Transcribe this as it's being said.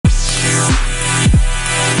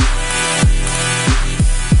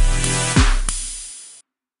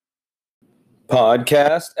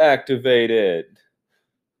Podcast activated.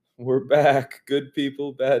 We're back. Good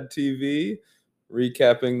people, bad TV.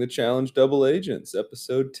 Recapping the Challenge Double Agents,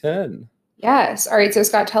 episode 10. Yes. All right. So,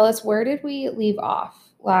 Scott, tell us, where did we leave off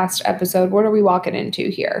last episode? What are we walking into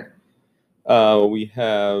here? We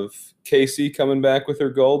have Casey coming back with her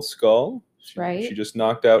gold skull. She just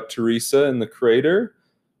knocked out Teresa in the crater.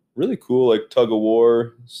 Really cool, like tug of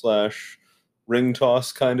war / ring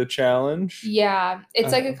toss kind of challenge. Yeah.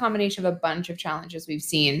 It's like a combination of a bunch of challenges we've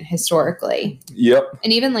seen historically. Yep.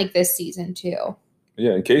 And even like this season too.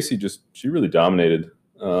 Yeah. And Casey she really dominated.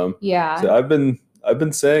 Yeah. So I've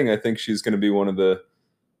been saying I think she's going to be one of the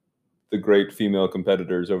great female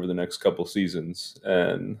competitors over the next couple seasons,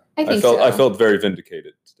 and I felt very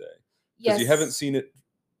vindicated today. Because you haven't seen it.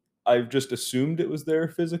 I've just assumed it was there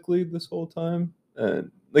physically this whole time, and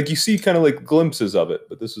like you see kind of like glimpses of it,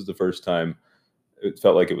 but this was the first time it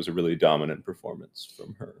felt like it was a really dominant performance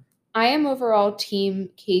from her. I am overall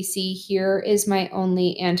team Casey. Here is my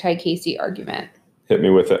only anti-Casey argument. Hit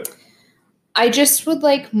me with it. I just would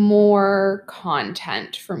like more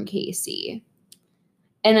content from Casey.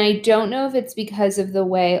 And I don't know if it's because of the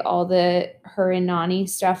way all her and Nany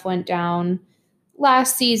stuff went down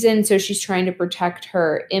last season. So she's trying to protect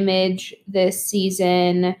her image this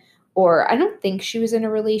season. Or I don't think she was in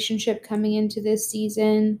a relationship coming into this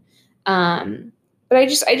season. But I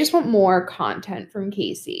just want more content from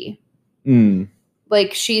Casey.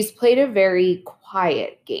 Like, she's played a very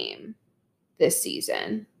quiet game this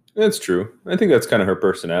season. That's true. I think that's kind of her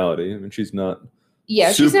personality. I mean, she's not...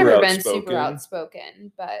 Yeah, she's never been super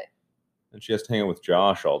outspoken, but... And she has to hang out with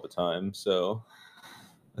Josh all the time, so...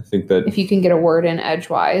 I think that... If you can get a word in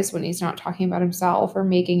edgewise when he's not talking about himself or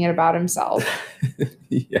making it about himself.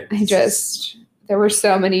 Yes. There were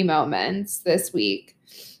so many moments this week.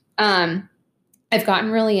 I've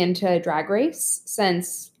gotten really into Drag Race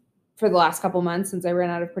for the last couple months, since I ran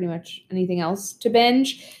out of pretty much anything else to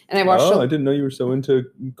binge. And I watched... I didn't know you were so into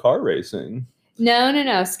car racing.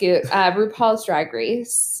 No, Scoot. RuPaul's Drag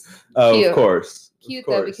Race. Oh, of course. Cute,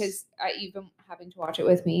 though, because you've been having to watch it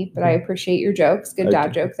with me, but I appreciate your jokes. Good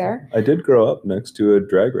dad joke there. I did grow up next to a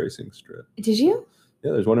drag racing strip. Did you?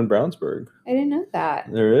 Yeah, there's one in Brownsburg. I didn't know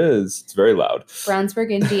that. There is. It's very loud.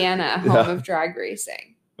 Brownsburg, Indiana, home of drag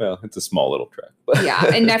racing. Well, it's a small little track. Yeah,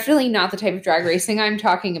 and definitely not the type of drag racing I'm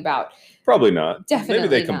talking about. Probably not. Definitely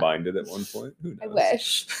Maybe they combined it at one point. Who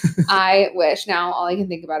knows? I wish. Now all I can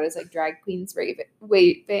think about is like drag queens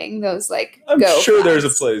waving those like I'm sure there's a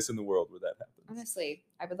place in the world where that happens. Honestly,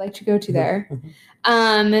 I would like to go to there.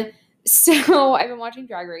 So I've been watching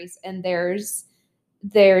Drag Race, and there's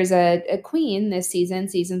a queen this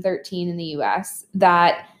season 13 in the US,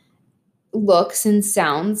 that looks and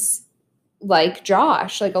sounds like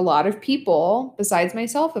Josh. Like, a lot of people besides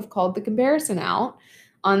myself have called the comparison out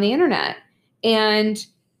on the internet. And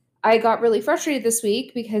I got really frustrated this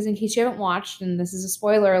week because, in case you haven't watched, and this is a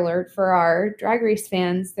spoiler alert for our Drag Race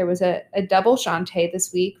fans, there was a double Shantae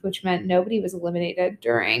this week, which meant nobody was eliminated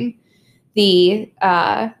during the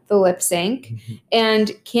lip sync. Mm-hmm. And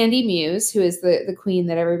Kandy Muse, who is the queen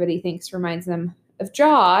that everybody thinks reminds them of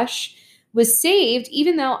Josh, was saved,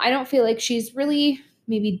 even though I don't feel like she's really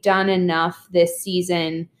maybe done enough this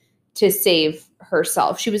season to save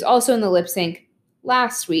herself. She was also in the lip sync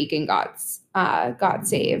last week and got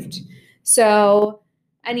saved. So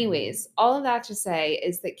anyways, all of that to say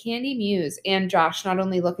is that Kandy Muse and Josh not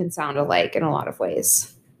only look and sound alike in a lot of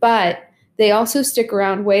ways, but they also stick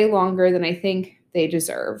around way longer than I think they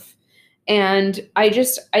deserve. And I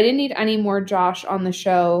didn't need any more Josh on the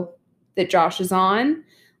show that Josh is on,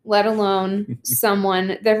 let alone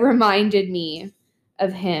someone that reminded me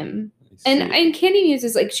of him. And Kandy Muse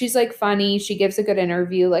is like, she's like funny. She gives a good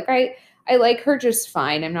interview. Like, I like her just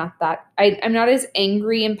fine. I'm not as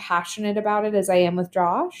angry and passionate about it as I am with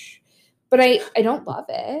Josh, but I don't love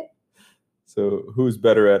it. So who's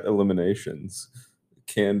better at eliminations?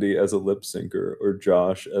 Kandy as a lip syncer or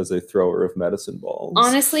Josh as a thrower of medicine balls?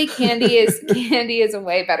 Honestly, Kandy is a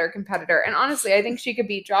way better competitor. And honestly, I think she could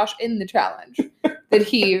beat Josh in the challenge that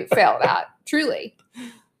he failed at. Truly.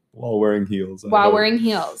 While wearing heels. Wearing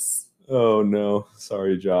heels. Oh no.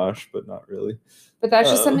 Sorry, Josh, but not really. But that's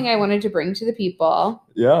just something I wanted to bring to the people.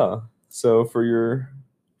 Yeah. So for your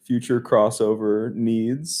future crossover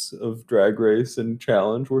needs of Drag Race and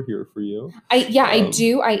Challenge, we're here for you. I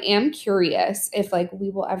do. I am curious if we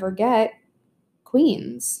will ever get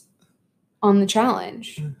queens on the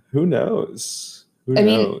challenge. Who knows? I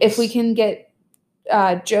mean, if we can get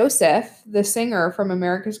Joseph, the singer from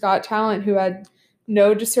America's Got Talent, who had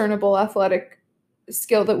no discernible athletic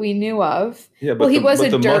skill that we knew of. Yeah, but he was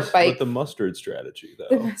a dirt bike. But the mustard strategy,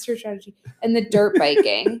 though. The mustard strategy. And the dirt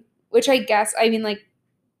biking. which I guess, I mean, like,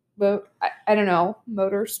 I don't know,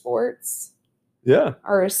 motorsports. Yeah.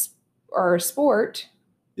 Are a sport.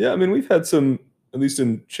 Yeah, I mean, we've had some, at least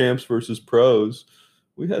in Champs versus Pros,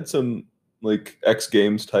 we had some like X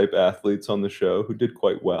Games type athletes on the show who did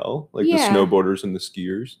quite well, like the snowboarders and the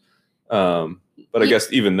skiers. But I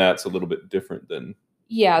guess even that's a little bit different than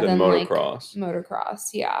motocross. Like motocross,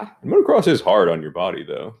 yeah. And motocross is hard on your body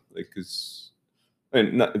though, like because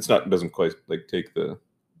it doesn't quite like take the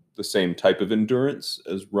same type of endurance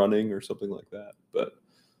as running or something like that, but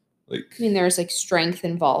like I mean, there's like strength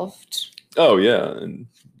involved. Oh yeah,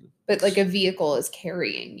 but like a vehicle is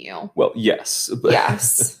carrying you. Well, yes. But,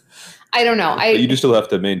 yes. I don't know. But you still have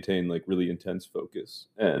to maintain like really intense focus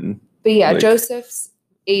But yeah, like, Joseph's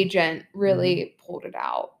agent really pulled it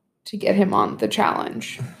out to get him on the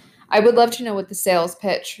challenge. I would love to know what the sales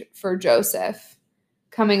pitch for Joseph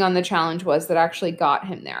coming on the challenge was that actually got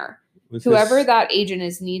him there. Whoever that agent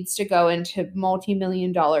is needs to go into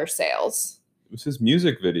multi-million-dollar sales. It was his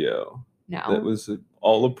music video. No. That was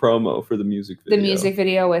all a promo for the music video. The music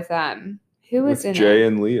video with who was in Jay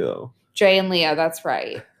and Leo. Jay and Leo, that's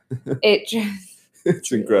right.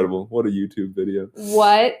 It's incredible. What a YouTube video.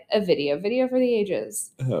 What a video. Video for the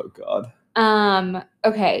ages. Oh God.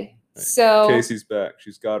 Okay. So Casey's back.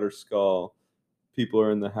 She's got her skull. People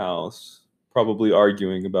are in the house, probably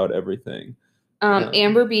arguing about everything.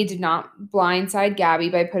 Amber B did not blindside Gabby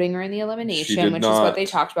by putting her in the elimination, which is what they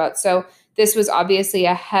talked about. So this was obviously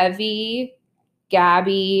a heavy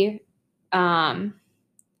Gabby. And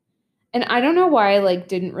I don't know why I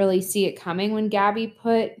didn't really see it coming when Gabby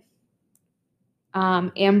put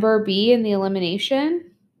Amber B in the elimination.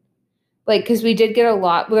 Because we did get a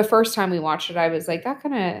lot. Well, the first time we watched it, I was like,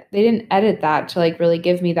 they didn't edit that to really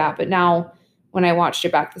give me that. But now when I watched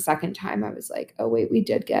it back the second time, I was like, oh, wait, we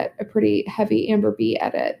did get a pretty heavy Amber B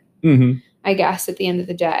edit, I guess, at the end of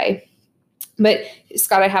the day. But,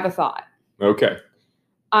 Scott, I have a thought. Okay.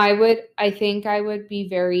 I think I would be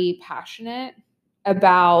very passionate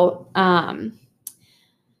about an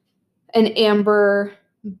Amber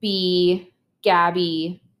B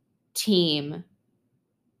Gabby team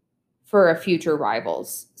for a future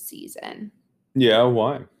Rivals season. Yeah,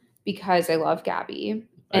 why? Because I love Gabby.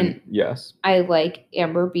 And yes, I like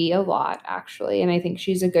Amber B a lot, actually. And I think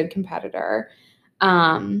she's a good competitor.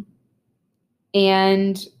 And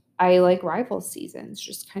I like Rivals seasons,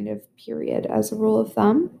 just kind of period as a rule of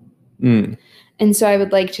thumb. And so I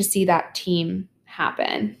would like to see that team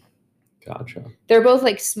happen. Gotcha. They're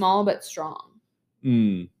both small but strong.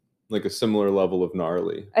 Like a similar level of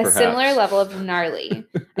gnarly. Similar level of gnarly,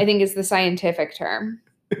 I think is the scientific term.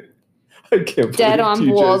 I can't believe Dead on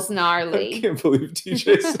balls gnarly. I can't believe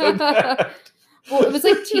TJ said that. Well, it was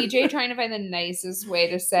TJ trying to find the nicest way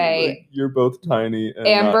to say you're both tiny and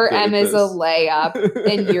Amber M is a layup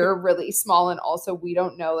and you're really small, and also we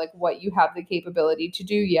don't know what you have the capability to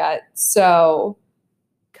do yet. So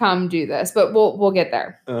come do this. But we'll get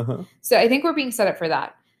there. So I think we're being set up for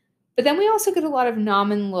that. But then we also get a lot of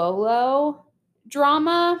Nam and Lolo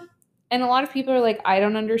drama. And a lot of people are I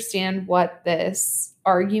don't understand what this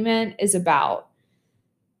argument is about.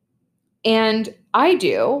 And I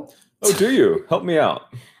do. Oh, do you? Help me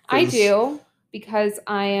out. I do, because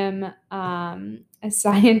I am a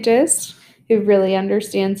scientist who really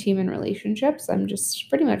understands human relationships. I'm just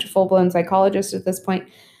pretty much a full-blown psychologist at this point.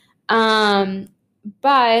 But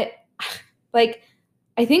I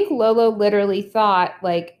think Lolo literally thought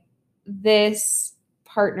this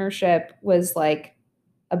partnership was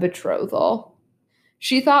a betrothal.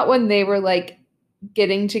 She thought when they were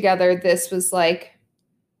getting together, this was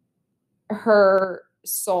her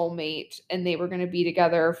soulmate and they were going to be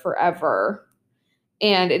together forever.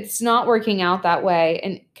 And it's not working out that way.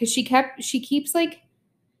 And because she keeps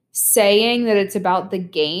saying that it's about the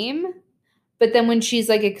game, but then when she's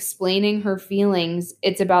explaining her feelings,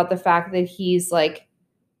 it's about the fact that he's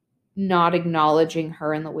not acknowledging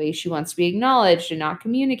her in the way she wants to be acknowledged and not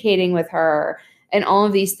communicating with her and all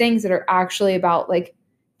of these things that are actually about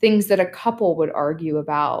things that a couple would argue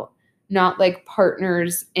about, not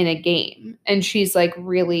partners in a game. And she's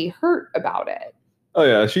really hurt about it. Oh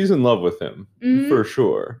yeah, she's in love with him for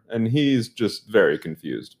sure. And he's just very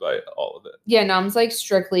confused by all of it. Yeah, Nam's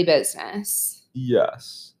strictly business.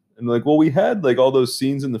 Yes. And we had all those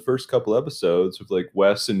scenes in the first couple episodes with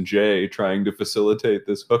Wes and Jay trying to facilitate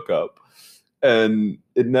this hookup. And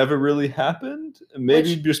it never really happened. And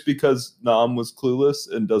maybe just because Nam was clueless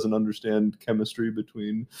and doesn't understand chemistry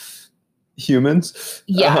between humans.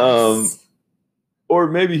 Yes. Or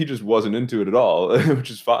maybe he just wasn't into it at all,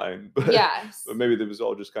 which is fine. But, yes. But maybe it was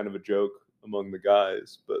all just kind of a joke among the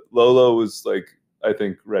guys. But Lolo was I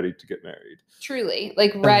think, ready to get married. Truly.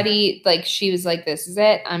 Like, ready. Like, she was like, this is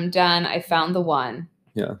it. I'm done. I found the one.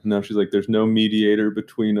 Yeah. Now she's like, there's no mediator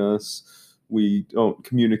between us. We don't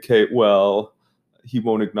communicate well. He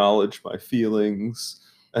won't acknowledge my feelings.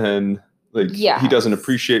 And, like, he doesn't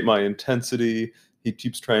appreciate my intensity. He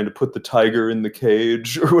keeps trying to put the tiger in the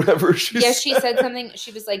cage or whatever she said. She said something.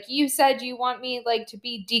 She was like, you said you want me, like, to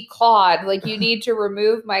be declawed. Like, you need to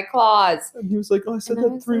remove my claws. And he was like, oh, I said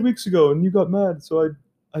that 3 weeks ago and you got mad. So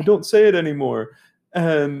I don't say it anymore.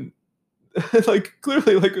 And like,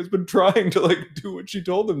 clearly, like, has been trying to, like, do what she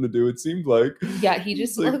told him to do, it seemed like. Yeah, he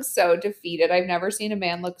just looks so defeated. I've never seen a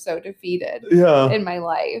man look so defeated in my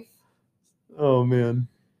life. Oh, man.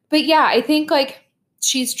 But yeah, I think, like,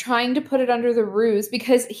 she's trying to put it under the ruse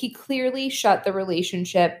because he clearly shut the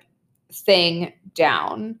relationship thing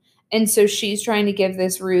down. And so she's trying to give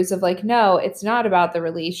this ruse of, like, no, it's not about the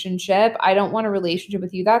relationship. I don't want a relationship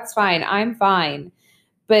with you. That's fine. I'm fine.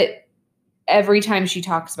 But every time she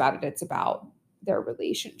talks about it, it's about their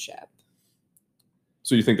relationship.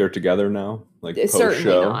 So you think they're together now? Like,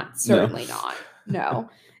 certainly not. Certainly not. No.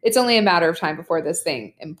 It's only a matter of time before this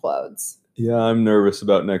thing implodes. Yeah, I'm nervous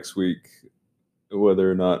about next week.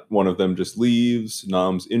 Whether or not one of them just leaves,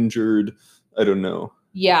 Nam's injured. I don't know.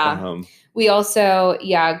 Yeah. We also,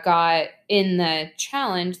 got in the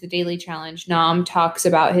challenge, the daily challenge, Nam talks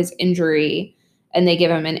about his injury and they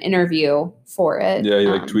give him an interview for it.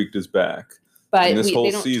 Yeah, he tweaked his back. But they don't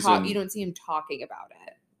season, you don't see him talking about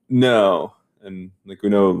it. No. And like we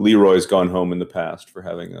know, Leroy's gone home in the past for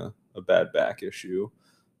having a bad back issue.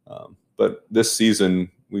 But this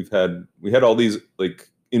season we had all these like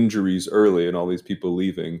injuries early and all these people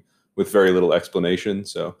leaving with very little explanation.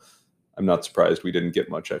 So I'm not surprised we didn't get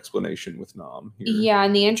much explanation with Nam here. Yeah,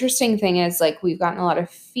 and the interesting thing is, like, we've gotten a lot of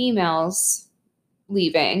females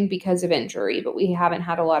leaving because of injury, but we haven't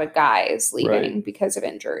had a lot of guys leaving because of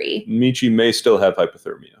injury. Michi may still have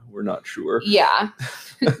hypothermia. We're not sure. Yeah.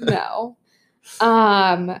 No.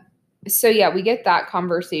 So yeah, we get that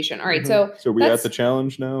conversation. All right. So are we at the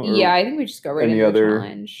challenge now? Yeah, I think we just go right into the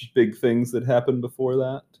challenge. Any other big things that happened before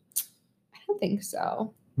that? I don't think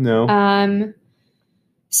so. No.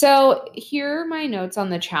 So here are my notes on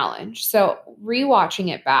the challenge. So rewatching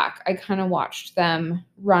it back, I kind of watched them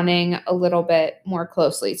running a little bit more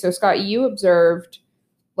closely. So Scott, you observed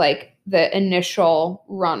like the initial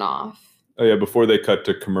runoff. Oh yeah, before they cut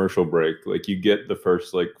to commercial break, like you get the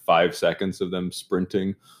first like 5 seconds of them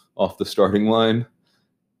sprinting off the starting line.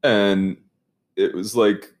 And it was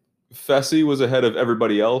like Fessy was ahead of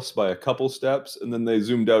everybody else by a couple steps. And then they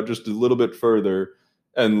zoomed out just a little bit further.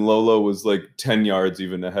 And Lolo was like 10 yards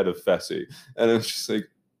even ahead of Fessy. And it's just like,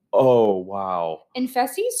 oh, wow. And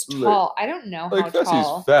Fessy's tall. I don't know how Fessy's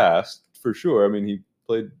tall. Fessy's fast, for sure. I mean,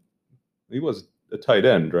 he was a tight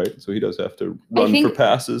end, right? So he does have to run for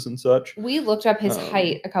passes and such. We looked up his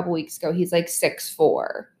height a couple weeks ago. He's like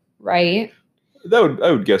 6'4", right?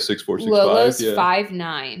 I would guess 6'4", 6'5". Lolo's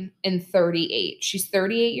 5'9" and 38. She's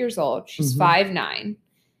 38 years old. She's 5'9".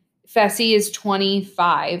 Fessy is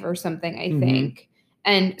 25 or something, I think.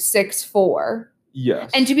 And 6'4". Yes.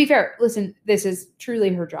 And to be fair, listen, this is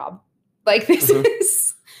truly her job. Like this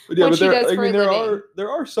is what she does for a living. There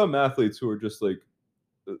are some athletes who are just like,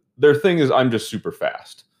 their thing is I'm just super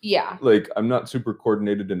fast. Yeah. Like I'm not super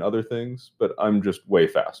coordinated in other things, but I'm just way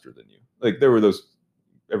faster than you. Like there were those.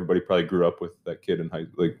 Everybody probably grew up with that kid in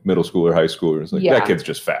middle school or high school, and it's like that kid's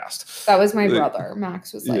just fast. That was my brother.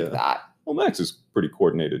 Max was like that. Well, Max is pretty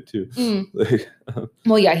coordinated too.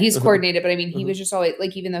 Well, yeah, he's coordinated, but I mean, he was just always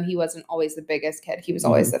like, even though he wasn't always the biggest kid, he was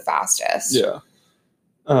always the fastest. Yeah.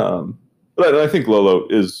 But I think Lolo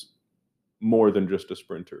is more than just a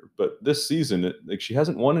sprinter. But this season, she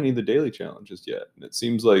hasn't won any of the daily challenges yet, and it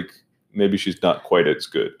seems like maybe she's not quite as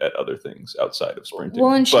good at other things outside of sprinting.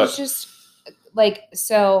 Well, and she's just like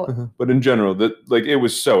so. But in general, it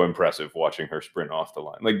was so impressive watching her sprint off the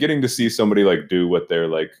line. Like getting to see somebody like do what they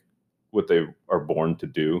are born to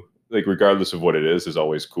do, like regardless of what it is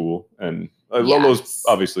always cool. And Lolo's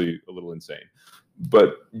obviously a little insane,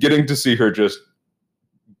 but getting to see her just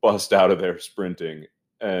bust out of there sprinting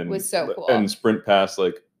and was so cool. And sprint past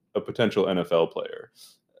like a potential NFL player,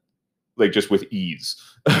 like just with ease.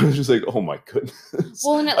 I was just like, oh my goodness.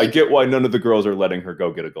 Well, I get why none of the girls are letting her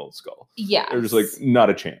go get a gold skull. Yeah. They're just like,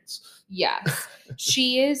 not a chance. Yes.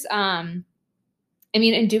 She is, I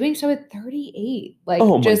mean, and doing so at 38,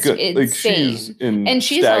 just insane. Like she's in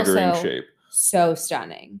staggering also shape. So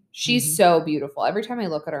stunning. She's so beautiful. Every time I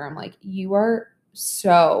look at her, I'm like, you are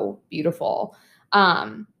so beautiful.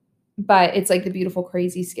 But it's like the beautiful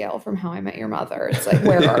crazy scale from How I Met Your Mother. It's like,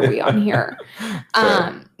 where are we on here?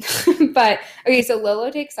 But okay, so Lolo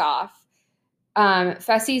takes off.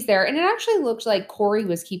 Fessie's there, and it actually looked like Corey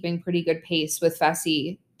was keeping pretty good pace with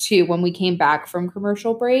Fessy too when we came back from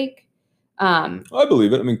commercial break. I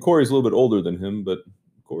believe it. I mean, Corey's a little bit older than him, but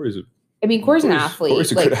Corey's an athlete.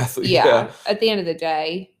 Corey's a good athlete. Yeah, at the end of the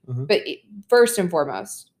day. Mm-hmm. But first and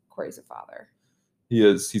foremost, Corey's a father. He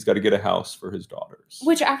is. He's got to get a house for his daughters.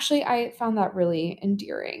 Which actually I found that really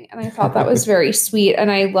endearing, and I thought that was very sweet. And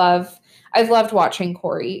I've loved watching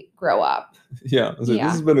Corey grow up. Yeah, this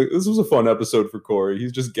was a fun episode for Corey.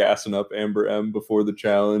 He's just gassing up Amber M before the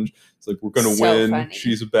challenge. It's like, we're gonna win. Funny.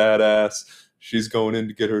 She's a badass. She's going in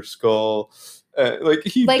to get her skull.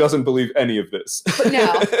 He doesn't believe any of this.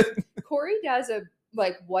 No, Corey does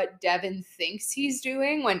what Devin thinks he's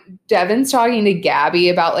doing when Devin's talking to Gabby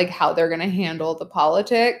about how they're gonna handle the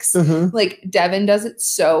politics. Mm-hmm. Devin does it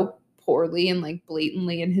so poorly and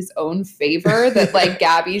blatantly in his own favor that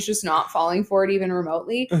Gabby's just not falling for it even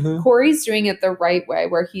remotely. Mm-hmm. Corey's doing it the right way,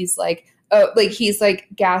 where he's he's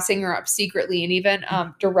gassing her up secretly, and even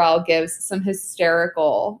Darrell gives some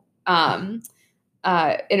hysterical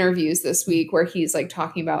interviews this week where he's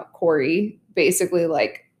talking about Corey basically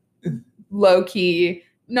low key,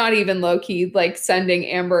 not even low key, sending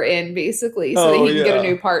Amber in basically so that he can get a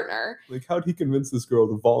new partner. How'd he convince this girl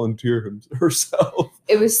to volunteer herself?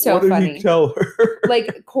 It was so funny. What did he tell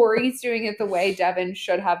her? Corey's doing it the way Devin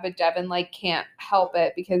should have, but Devin can't help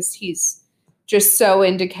it because he's just so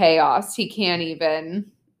into chaos. He can't even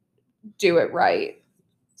do it right.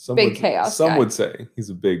 Some would say he's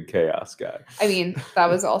a big chaos guy. I mean, that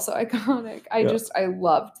was also iconic. I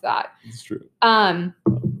loved that. It's true.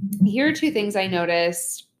 Here are two things I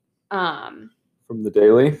noticed. From the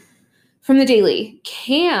Daily? From the Daily.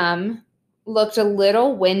 Cam looked a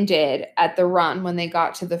little winded at the run when they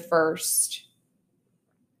got to the first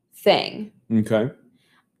thing. Okay.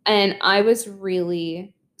 And I was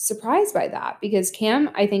really surprised by that because Cam,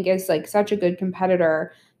 I think, is such a good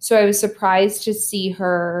competitor. So I was surprised to see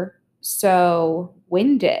her so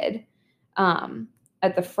winded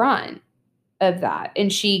at the front of that.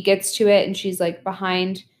 And she gets to it and she's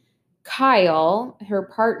behind Kyle, her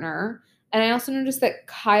partner. And I also noticed that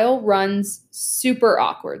Kyle runs super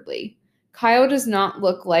awkwardly. Kyle does not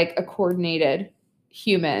look like a coordinated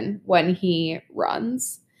human when he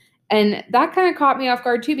runs. And that kind of caught me off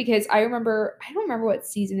guard too, because I don't remember what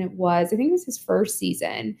season it was. I think it was his first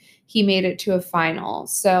season. He made it to a final.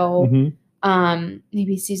 So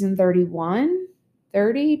maybe season 31,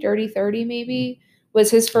 30, Dirty 30 maybe was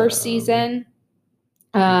his first season.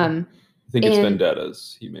 I think it's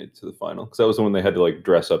Vendettas he made to the final, because that was the one they had to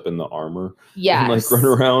dress up in the armor. Yes. And run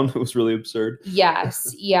around. It was really absurd.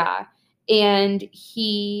 Yes. Yeah. And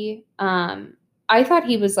he, I thought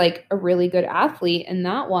he was a really good athlete in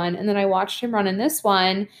that one. And then I watched him run in this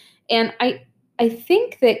one. And I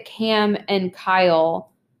think that Cam and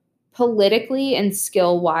Kyle politically and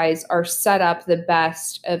skill wise are set up the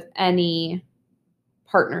best of any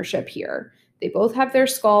partnership here. They both have their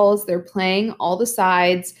skulls. They're playing all the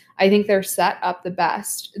sides. I think they're set up the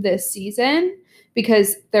best this season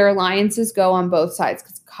because their alliances go on both sides,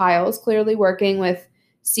 because Kyle's clearly working with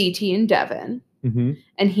CT and Devin. Mm-hmm.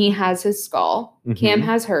 And he has his skull. Mm-hmm. Cam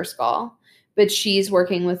has her skull. But she's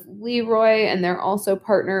working with Leroy, and they're also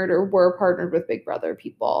partnered or were partnered with Big Brother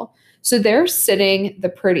people. So they're sitting the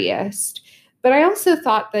prettiest. But I also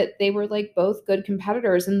thought that they were both good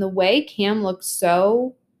competitors. And the way Cam looked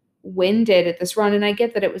so winded at this run, and I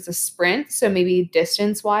get that it was a sprint, so maybe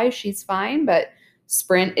distance-wise she's fine, but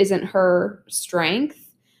sprint isn't her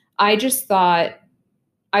strength. I just thought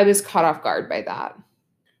I was caught off guard by that.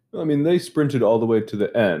 I mean, they sprinted all the way to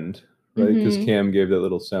the end, right? Because Cam gave that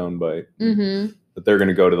little soundbite that they're going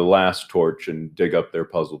to go to the last torch and dig up their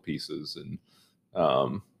puzzle pieces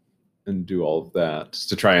and do all of that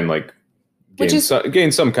to try and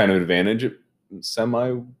gain some kind of advantage.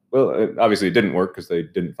 Well, obviously it didn't work because they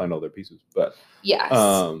didn't find all their pieces. But yes,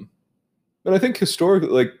 but I think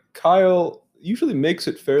historically, Kyle usually makes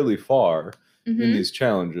it fairly far in these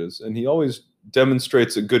challenges, and he always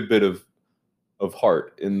demonstrates a good bit of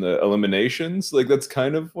heart in the eliminations. That's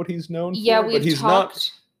kind of what he's known for. Yeah, but he's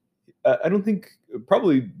not. I don't think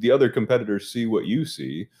probably the other competitors see what you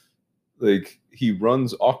see. He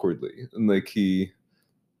runs awkwardly, and he.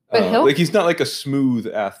 But he's not a smooth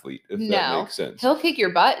athlete, if that makes sense. He'll kick your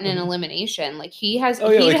butt in an elimination. He has.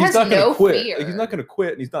 He's not no gonna quit. Fear. He's not going to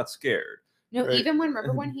quit, and he's not scared. No, right? Even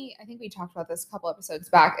remember when I think we talked about this a couple episodes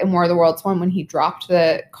back in War of the Worlds one, when he dropped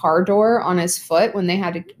the car door on his foot when they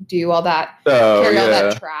had to do all that, carry all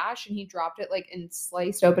that trash, and he dropped it and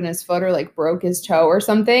sliced open his foot or broke his toe or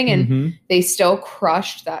something, and they still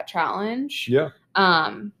crushed that challenge. Yeah.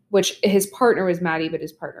 which his partner was Maddie, but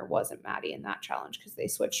his partner wasn't Maddie in that challenge because they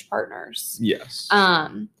switched partners. Yes.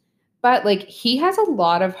 But like he has a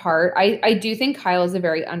lot of heart. I do think Kyle is a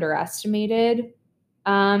very underestimated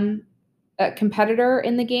competitor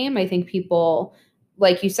in the game. I think people,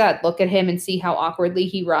 like you said, look at him and see how awkwardly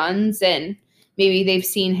he runs, and maybe they've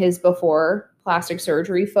seen his before plastic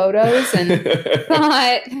surgery photos and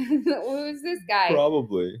thought, who's this guy?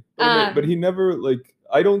 Probably. But he never, like,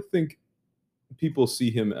 I don't think people see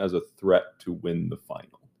him as a threat to win the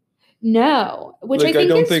final. No, which like, I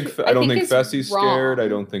don't think Fessy's scared. I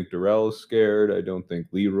don't think Darrell is scared. I don't think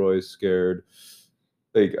Leroy's scared.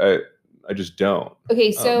 Like, I just don't.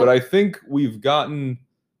 Okay, so but I think we've gotten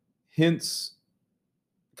hints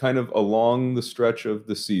kind of along the stretch of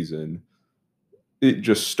the season,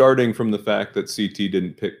 just starting from the fact that CT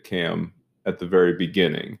didn't pick Cam at the very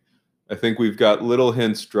beginning. I think we've got little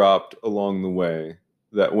hints dropped along the way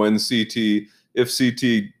that when if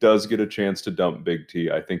CT does get a chance to dump Big T,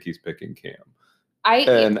 I think he's picking Cam. I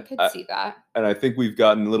could see that. And I think we've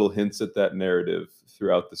gotten little hints at that narrative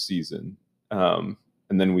throughout the season. And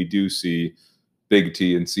then we do see Big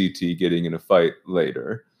T and CT getting in a fight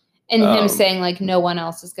later. And him saying, like, no one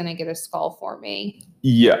else is going to get a skull for me.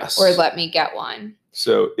 Yes. Or let me get one.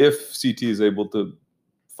 So if CT is able to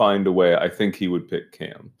find a way, I think he would pick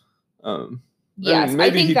Cam. Yes, I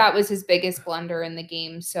think that was his biggest blunder in the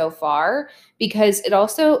game so far, because it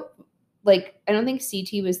also, like, I don't think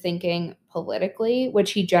CT was thinking politically,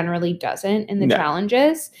 which he generally doesn't in the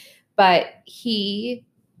challenges, but he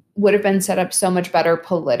would have been set up so much better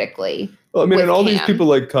politically. Well, I mean, and all these people,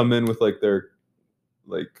 like, come in with, like, their,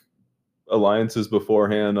 like, alliances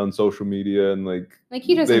beforehand on social media, and like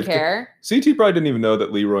he doesn't care. CT probably didn't even know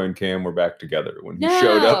that Leroy and Cam were back together when he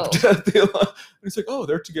showed up to the alliance. He's like, oh,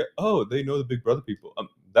 they're together. Oh, they know the Big Brother people.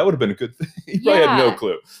 That would have been a good thing. He probably had no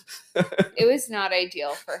clue. It was not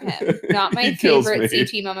ideal for him. Not my favorite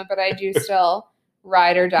CT moment, but I do still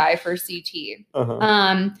ride or die for CT.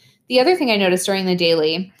 The other thing I noticed during the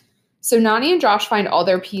daily, so Nany and Josh find all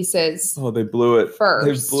their pieces. Oh, they blew it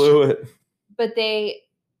first. They blew it. But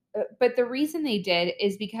the reason they did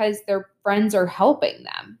is because their friends are helping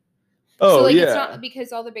them. Oh, so, like, it's not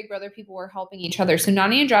because all the Big Brother people were helping each other. So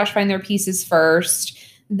Nany and Josh find their pieces first.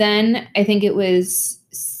 Then I think it was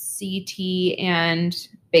CT and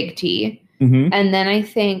Big T. Mm-hmm. And then I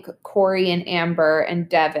think Corey and Amber and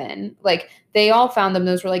Devin, like, they all found them.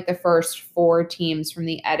 Those were like the first 4 teams from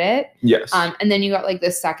the edit. Yes. And then you got like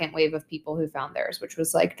the second wave of people who found theirs, which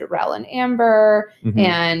was like Darrell and Amber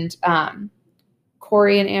and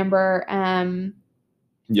Corey and Amber,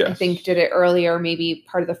 yes. I think did it earlier, maybe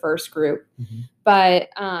part of the first group. But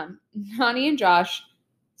Nany and Josh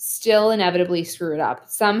still inevitably screw it up.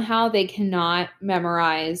 Somehow they cannot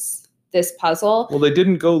memorize this puzzle. Well, they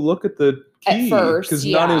didn't go look at the key at first, because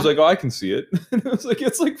Nany was like, "Oh, I can see it." And it was like,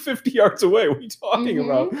 "It's like 50 yards away. What are you talking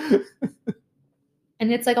about?"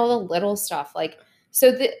 And it's like all the little stuff. Like,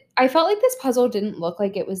 so I felt like this puzzle didn't look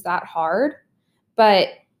like it was that hard, but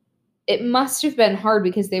it must have been hard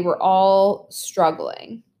because they were all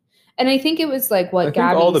struggling. And I think it was like what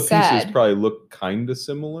Gabby said. All the pieces probably look kind of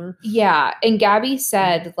similar. Yeah. And Gabby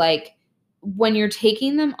said, like, when you're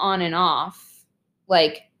taking them on and off,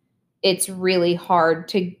 like, it's really hard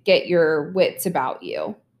to get your wits about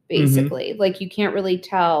you, basically. Like, you can't really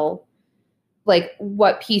tell, like,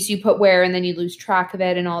 what piece you put where, and then you lose track of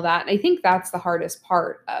it and all that. And I think that's the hardest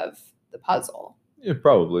part of the puzzle. Yeah,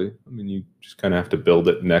 probably. I mean, you just kind of have to build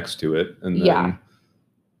it next to it and then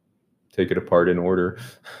take it apart in order.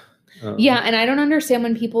 Yeah, and I don't understand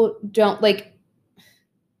when people don't, like,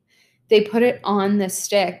 they put it on the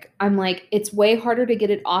stick. I'm like, it's way harder to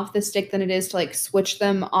get it off the stick than it is to, like, switch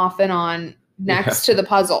them off and on next to the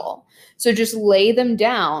puzzle. So just lay them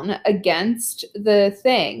down against the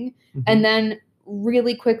thing and then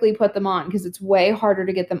really quickly put them on, because it's way harder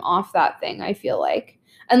to get them off that thing, I feel like.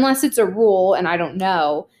 Unless it's a rule, and I don't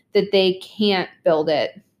know, that they can't build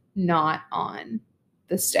it not on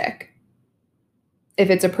the stick. If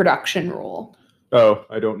it's a production rule. Oh,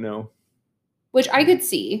 I don't know. Which I could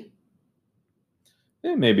see.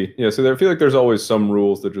 Yeah, maybe. Yeah, so I feel like there's always some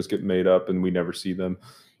rules that just get made up and we never see them.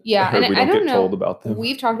 Yeah, and I don't know. Told about them.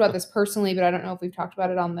 We've talked about this personally, but I don't know if we've talked about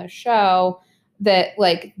it on the show. That,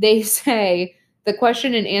 like, they say the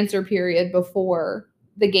question and answer period before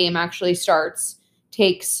the game actually starts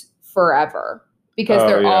takes forever because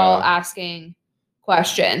they're all asking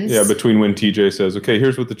questions. Yeah, between when TJ says, okay,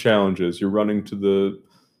 here's what the challenge is. You're running to the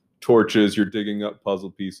torches, you're digging up puzzle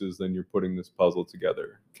pieces, then you're putting this puzzle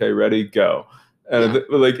together. Okay, ready, go. And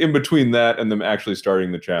like in between that and them actually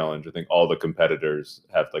starting the challenge, I think all the competitors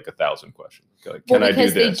have like 1,000 questions. Like, can I do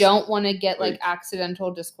this? Because they don't want to get like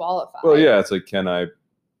accidental disqualified. Well, yeah, it's like, can I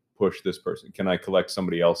push this person? Can I collect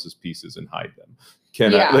somebody else's pieces and hide them?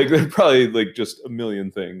 Can I, like, they're probably like just a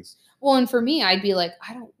million things. Well, and for me, I'd be like,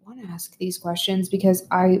 I don't want to ask these questions because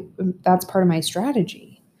that's part of my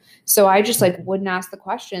strategy. So I just like wouldn't ask the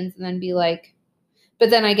questions and then be like, but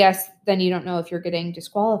then I guess then you don't know if you're getting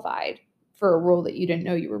disqualified for a rule that you didn't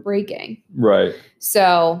know you were breaking. Right.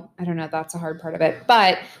 So I don't know. That's a hard part of it.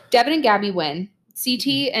 But Devin and Gabby win.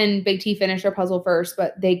 CT and Big T finish their puzzle first,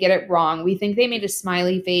 but they get it wrong. We think they made a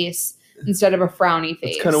smiley face instead of a frowny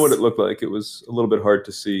face. That's kind of what it looked like. It was a little bit hard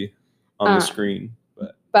to see on the screen.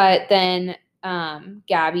 But then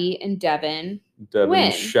Gabby and Devin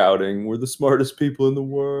win. Shouting, "We're the smartest people in the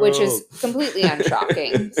world," which is completely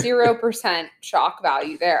unshocking. 0% shock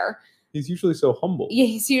value there. He's usually so humble. Yeah,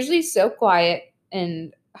 he's usually so quiet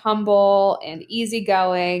and humble and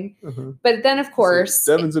easygoing. But then, of course,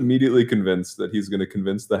 so Devin's immediately convinced that he's going to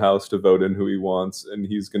convince the house to vote in who he wants, and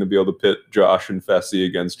he's going to be able to pit Josh and Fessy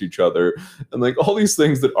against each other, and like all these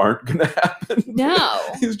things that aren't going to happen. No,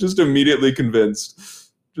 he's just immediately convinced,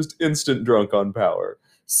 just instant drunk on power.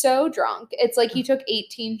 So drunk, it's like he took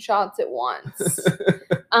 18 shots at once.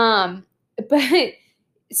 But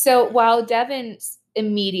so while Devin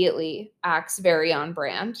immediately acts very on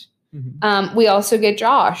brand. We also get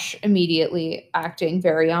Josh immediately acting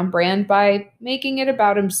very on brand by making it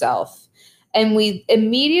about himself. And we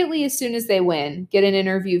immediately, as soon as they win, get an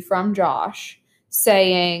interview from Josh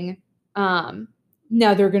saying, now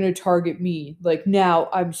they're going to target me. Like, now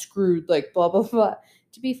I'm screwed, like, blah, blah, blah.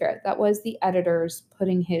 To be fair, that was the editors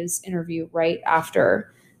putting his interview right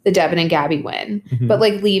after the Devin and Gabby win. But,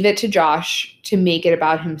 like, leave it to Josh to make it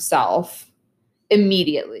about himself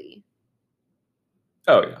immediately.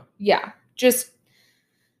 Oh, yeah. Yeah. Just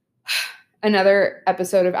another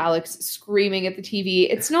episode of Alex screaming at the TV.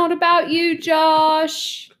 It's not about you,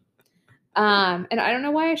 Josh. And I don't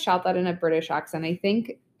know why I shout that in a British accent. I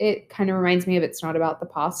think it kind of reminds me of It's Not About the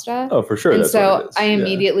Pasta. Oh, for sure. And so I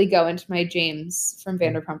immediately go into my James from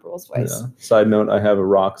Vanderpump Rules voice. Yeah. Side note, I have a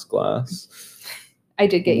rocks glass. I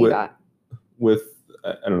did get you that. With,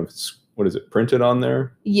 I don't know if it's, what is it, printed on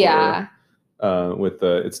there? Yeah. With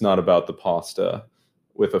the It's Not About the Pasta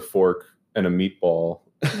with a fork and a meatball.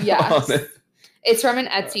 Yes. On it. It's from an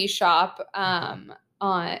Etsy shop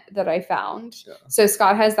that I found. Yeah. So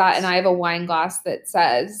Scott has that, and I have a wine glass that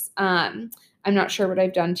says, I'm not sure what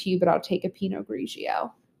I've done to you, but I'll take a Pinot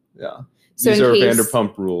Grigio. Yeah. So these are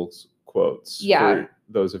Vanderpump Rules quotes. Yeah. For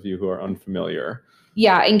those of you who are unfamiliar.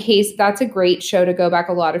 Yeah. In case that's a great show to go back.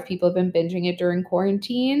 A lot of people have been binging it during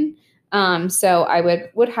quarantine. So I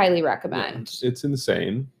would highly recommend. Yeah, it's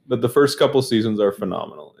insane. But the first couple seasons are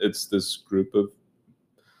phenomenal. It's this group of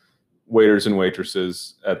waiters and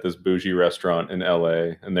waitresses at this bougie restaurant in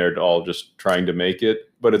LA, and they're all just trying to make it.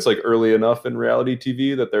 But it's like early enough in reality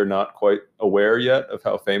TV that they're not quite aware yet of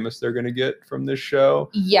how famous they're going to get from this show.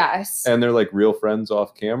 Yes. And they're like real friends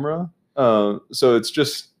off camera. So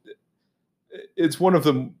it's one of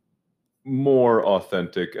the more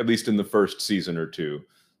authentic, at least in the first season or two.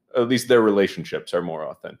 At least their relationships are more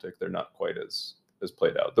authentic. They're not quite as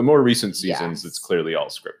played out. The more recent seasons, It's clearly all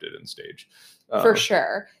scripted and staged. For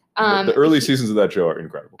sure. The early seasons of that show are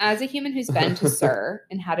incredible. As a human who's been to SUR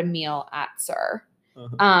and had a meal at SUR,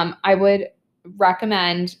 I would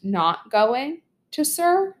recommend not going to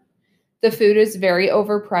SUR. The food is very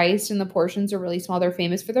overpriced and the portions are really small. They're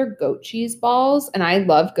famous for their goat cheese balls, and I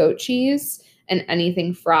love goat cheese and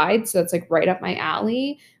anything fried, so that's like right up my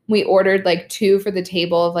alley. We ordered like 2 for the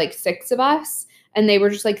table of like 6 of us, and they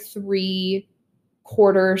were just like 3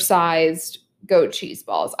 quarter-sized goat cheese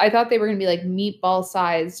balls. I thought they were going to be like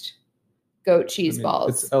meatball-sized goat cheese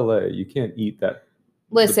balls. It's LA. You can't eat that.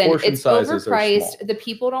 Listen, it's overpriced. The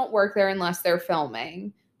people don't work there unless they're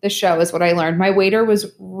filming the show, is what I learned. My waiter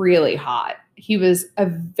was really hot. He was a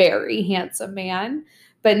very handsome man,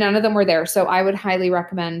 but none of them were there. So I would highly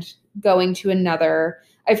recommend going to another.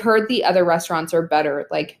 I've heard the other restaurants are better,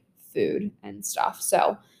 like food and stuff.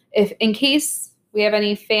 So if in case we have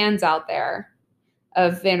any fans out there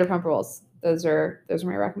of Vanderpump Rules, those are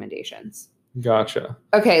my recommendations. Gotcha.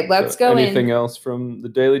 Okay, let's go anything else from the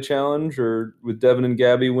Daily Challenge or with Devin and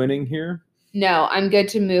Gabby winning here? No, I'm good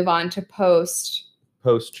to move on to post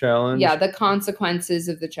challenge. Yeah, the consequences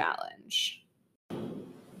of the challenge.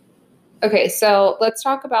 Okay, so let's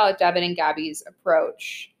talk about Devin and Gabby's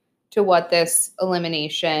approach to what this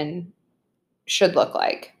elimination should look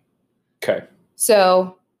like. Okay.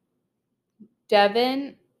 So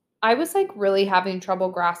Devin, I was like really having trouble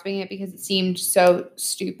grasping it because it seemed so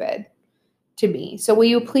stupid to me. So will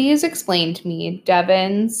you please explain to me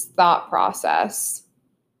Devin's thought process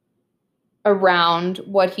around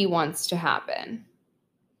what he wants to happen?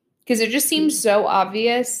 Because it just seems so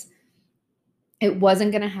obvious it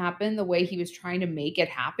wasn't going to happen the way he was trying to make it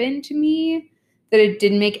happen to me, that it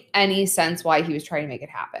didn't make any sense why he was trying to make it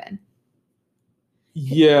happen.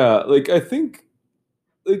 Yeah, like I think,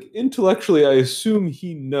 like intellectually, I assume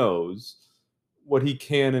he knows what he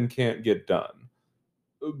can and can't get done.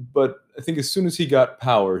 But I think as soon as he got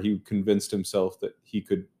power, he convinced himself that he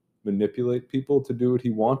could manipulate people to do what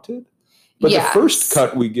he wanted. But the first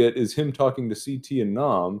cut we get is him talking to CT and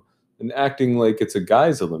Nam and acting like it's a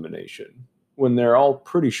guy's elimination when they're all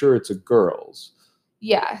pretty sure it's a girl's.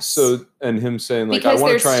 Yes. So, and him saying, like, I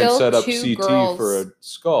want to try and set up CT for a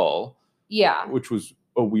skull. Yeah. Which was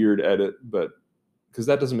a weird edit, but because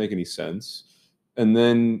that doesn't make any sense. And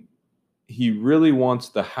then he really wants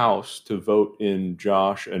the house to vote in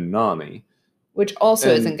Josh and Nany. Which also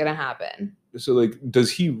isn't going to happen. So, like, does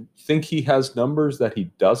he think he has numbers that he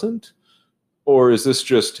doesn't? Or is this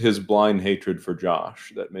just his blind hatred for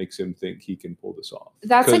Josh that makes him think he can pull this off?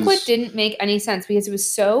 That's like what didn't make any sense because it was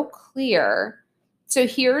so clear. So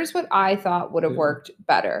here's what I thought would have worked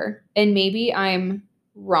better. And maybe I'm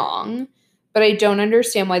wrong, but I don't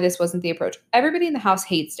understand why this wasn't the approach. Everybody in the house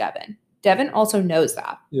hates Devin. Devin also knows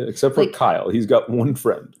that. Yeah, except for Kyle. He's got one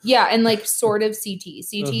friend. Yeah, and like sort of CT.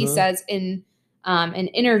 CT says in an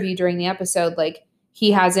interview during the episode, like, he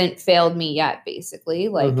hasn't failed me yet, basically.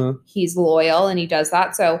 Like, he's loyal and he does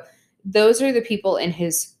that. So those are the people in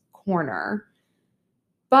his corner.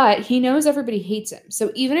 But he knows everybody hates him. So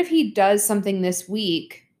even if he does something this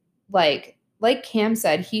week, like Cam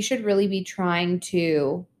said, he should really be trying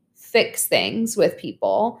to fix things with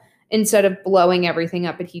people instead of blowing everything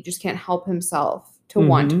up. But he just can't help himself to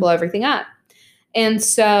want to blow everything up. And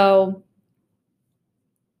so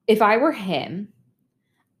if I were him,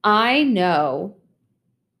 I know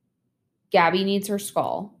Gabby needs her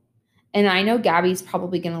skull. And I know Gabby's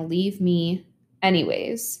probably going to leave me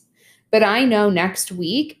anyways. But I know next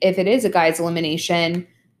week, if it is a guy's elimination,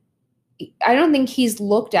 I don't think he's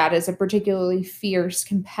looked at as a particularly fierce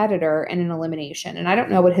competitor in an elimination. And I don't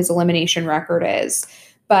know what his elimination record is.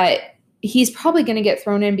 But he's probably going to get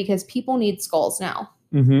thrown in because people need skulls now.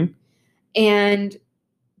 And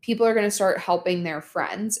people are going to start helping their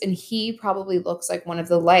friends. And he probably looks like one of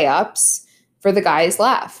the layups for the guys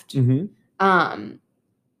left.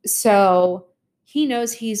 So he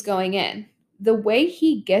knows he's going in. The way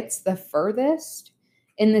he gets the furthest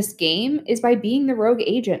in this game is by being the rogue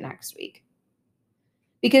agent next week.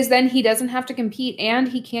 Because then he doesn't have to compete and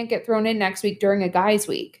he can't get thrown in next week during a guy's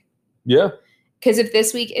week. Yeah. Because if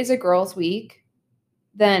this week is a girl's week,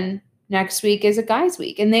 then next week is a guy's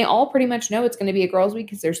week. And they all pretty much know it's going to be a girl's week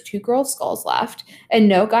because there's 2 girls' skulls left and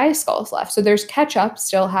no guys' skulls left. So there's catch-up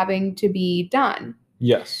still having to be done.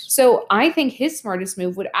 Yes. So I think his smartest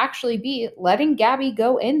move would actually be letting Gabby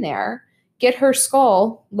go in there, get her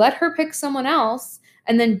skull, let her pick someone else,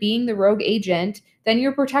 and then being the rogue agent, then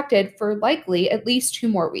you're protected for likely at least 2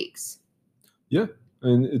 more weeks. Yeah.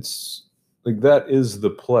 And it's like that is the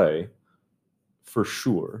play for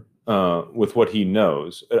sure, with what he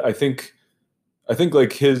knows. I think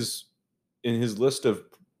like in his list of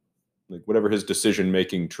like whatever his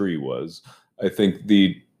decision-making tree was, I think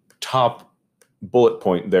the top bullet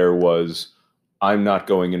point there was, I'm not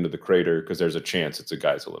going into the crater because there's a chance it's a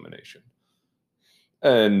guy's elimination.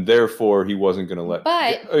 And therefore, he wasn't going to let...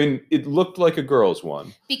 But... I mean, it looked like a girl's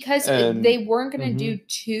one. Because they weren't going to do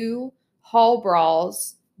 2 hall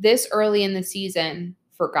brawls this early in the season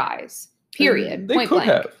for guys. Period. They could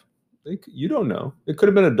have. You don't know. It could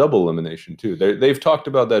have been a double elimination, too. They've talked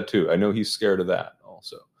about that, too. I know he's scared of that,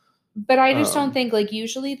 also. But I just don't think... Like,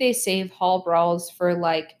 usually they save hall brawls for,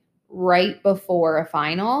 like, right before a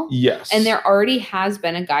final. Yes. And there already has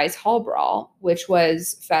been a guys' hall brawl, which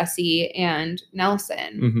was Fessy and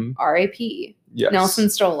Nelson. R.I.P. Yes.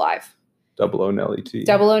 Nelson's still alive. Double O Nelly T.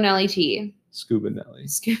 Double O Nelly T. Scuba Nelly.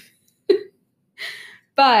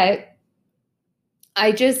 But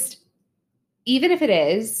I just, even if it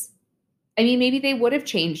is, I mean, maybe they would have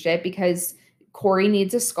changed it because Corey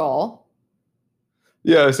needs a skull.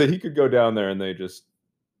 Yeah, so he could go down there and they just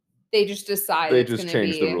decide. They just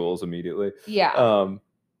change the rules immediately. Yeah.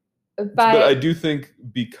 But I do think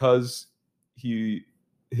because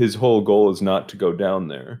his whole goal is not to go down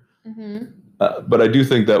there. But I do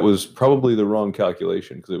think that was probably the wrong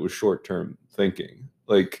calculation because it was short-term thinking.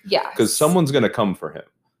 Like, because someone's going to come for him.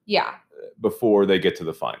 Yeah. Before they get to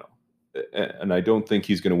the final. And I don't think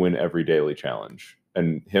he's going to win every daily challenge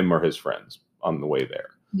and him or his friends on the way there.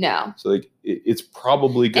 No. So like it's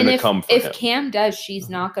probably going to come from him. If Cam does, she's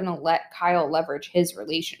not going to let Kyle leverage his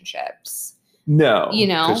relationships. No,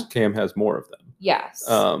 because Cam has more of them. Yes.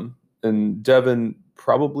 And Devin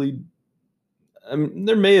probably. I mean,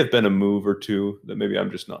 there may have been a move or two that maybe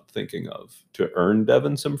I'm just not thinking of to earn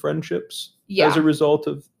Devin some friendships as a result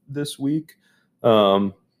of this week.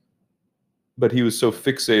 But he was so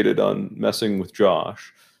fixated on messing with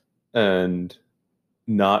Josh and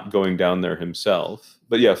not going down there himself.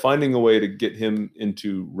 But yeah, finding a way to get him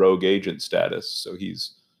into rogue agent status so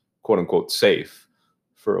he's quote unquote safe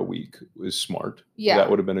for a week is smart. Yeah. That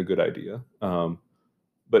would have been a good idea.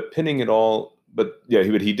 But pinning it all. But yeah,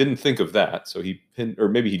 he didn't think of that, so he pinned, or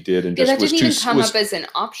maybe he did, and just that didn't even come up as an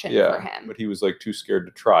option for him. But he was like too scared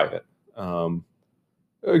to try it,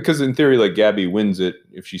 because in theory, like Gabby wins it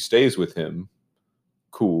if she stays with him,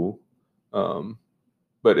 cool.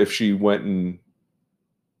 But if she went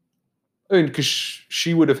because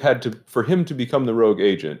she would have had to, for him to become the rogue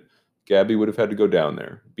agent, Gabby would have had to go down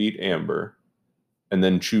there, beat Amber, and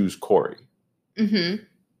then choose Corey.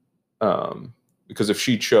 Mm-hmm. Because if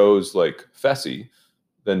she chose like Fessy,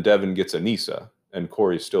 then Devin gets Aneesa and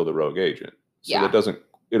Corey's still the rogue agent. So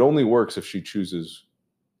it only works if she chooses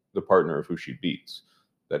the partner of who she beats,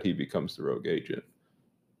 that he becomes the rogue agent.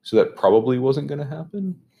 So that probably wasn't going to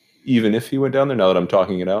happen, even if he went down there, now that I'm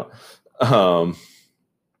talking it out. But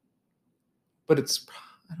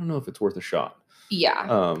I don't know if it's worth a shot.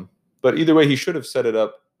 Yeah. But either way, he should have set it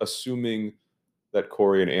up assuming that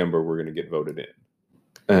Corey and Amber were going to get voted in.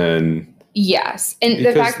 And yes, and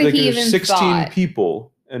the fact that he even 16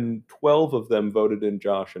 people and 12 of them voted in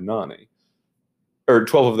Josh and Nany, or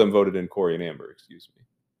 12 of them voted in Corey and Amber, excuse me.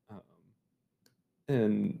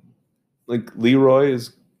 And like Leroy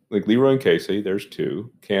and Casey, there's 2.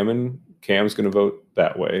 Cam's going to vote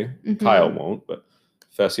that way. Mm-hmm. Kyle won't, but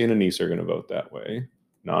Fessy and Aneesa are going to vote that way.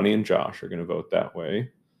 Nany and Josh are going to vote that way.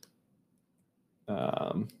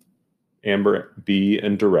 Amber, B,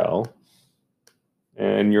 and Darrell.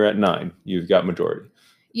 And you're at 9. You've got majority.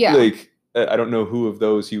 Yeah. Like, I don't know who of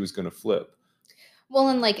those he was going to flip. Well,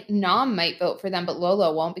 and like Nam might vote for them, but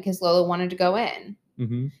Lolo won't because Lolo wanted to go in.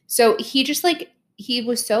 Mm-hmm. So he just he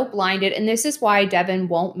was so blinded. And this is why Devin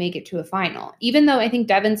won't make it to a final. Even though I think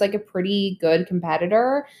Devin's like a pretty good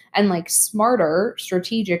competitor and like smarter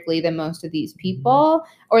strategically than most of these people,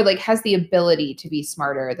 or like has the ability to be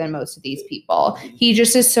smarter than most of these people. He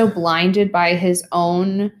just is so blinded by his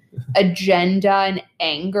own agenda and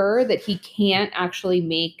anger that he can't actually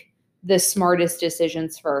make the smartest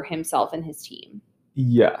decisions for himself and his team.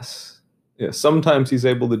 Yes. Yeah. Sometimes he's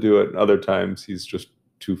able to do it. And other times he's just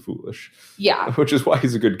too foolish. Yeah. Which is why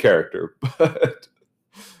he's a good character, but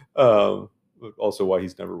also why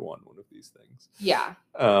he's never won one of these things. Yeah.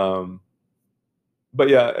 But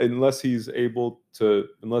yeah, unless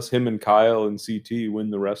him and Kyle and CT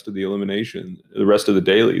win the rest of the elimination, the rest of the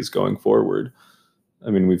dailies going forward, I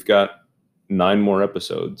mean, we've got 9 more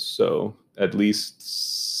episodes, so at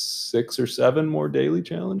least 6 or 7 more daily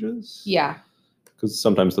challenges. Yeah. Because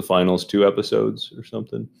sometimes the final's 2 episodes or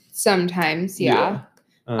something. Sometimes, yeah.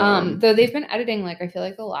 Though they've been editing, like I feel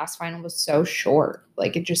like the last final was so short.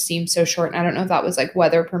 Like it just seemed so short. And I don't know if that was like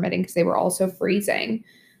weather permitting because they were also freezing.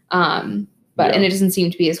 And it doesn't seem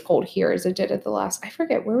to be as cold here as it did at the last. I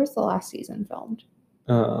forget, where was the last season filmed?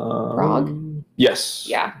 Prague? Yes.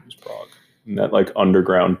 Yeah. It was Prague. In that like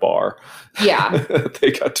underground bar. Yeah.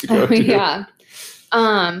 They got to go to. Yeah.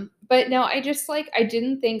 But no, I just I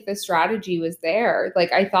didn't think the strategy was there.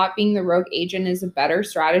 Like I thought being the rogue agent is a better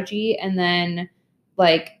strategy. And then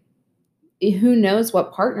who knows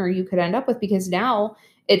what partner you could end up with, because now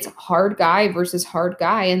it's hard guy versus hard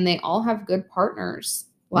guy and they all have good partners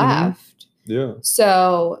left. Mm-hmm. Yeah.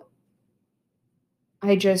 So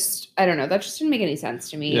I don't know. That just didn't make any sense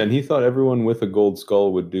to me. Yeah, and he thought everyone with a gold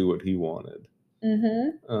skull would do what he wanted.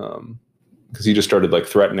 Mm-hmm. Because he just started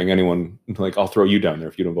threatening anyone, I'll throw you down there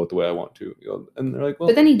if you don't vote the way I want to. And they're like, well,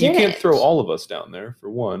 but then he didn't. You can't throw all of us down there, for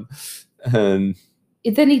one. And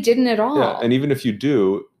then he didn't at all. Yeah, and even if you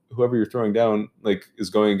do, whoever you're throwing down is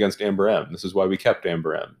going against Amber M. This is why we kept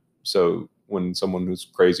Amber M. So when someone who's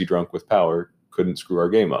crazy drunk with power couldn't screw our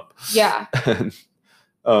game up. Yeah. And,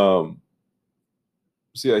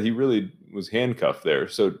 so yeah, he really was handcuffed there.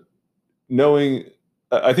 So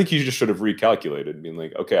I think he just should have recalculated, being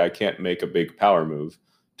like, okay, I can't make a big power move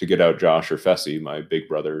to get out Josh or Fessy, my big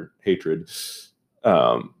brother hatred.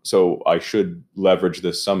 So I should leverage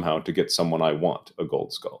this somehow to get someone I want a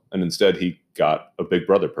gold skull. And instead he got a big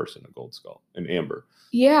brother person a gold skull, and Amber.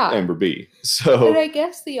 Yeah. Amber B. So but I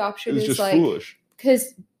guess the option is just foolish.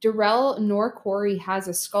 because Darrell nor Corey has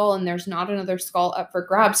a skull, and there's not another skull up for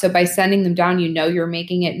grabs. So by sending them down, you're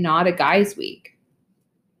making it not a guys' week,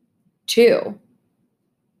 too.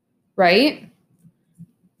 Right?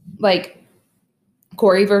 Like,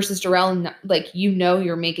 Corey versus Darrell, like,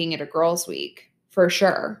 you're making it a girls' week for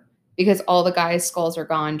sure. Because all the guys' skulls are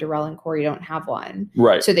gone. Darrell and Corey don't have one.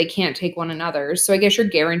 Right. So they can't take one another's. So I guess you're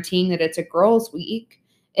guaranteeing that it's a girls' week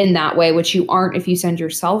in that way, which you aren't if you send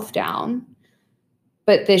yourself down.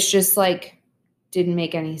 But this just, like, didn't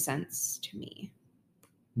make any sense to me.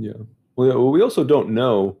 Yeah. Well, we also don't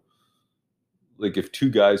know, like, if two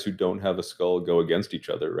guys who don't have a skull go against each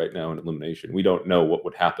other right now in elimination, we don't know what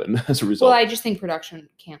would happen as a result. Well, I just think production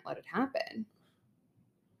can't let it happen.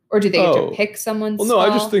 Or do they get to pick someone's skull? I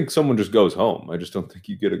just think someone just goes home. I just don't think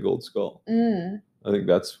you get a gold skull. I think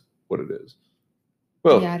that's what it is.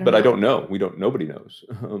 Well, yeah, I don't know. Nobody knows.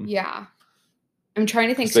 Yeah. I'm trying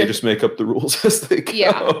to think. They just make up the rules as they go.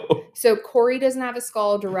 Yeah. So Corey doesn't have a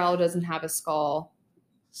skull. Darrell doesn't have a skull.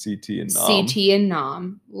 CT and Nom. CT and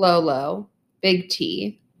Nom. Lolo. Big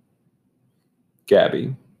T.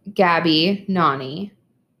 Gabby. Nani.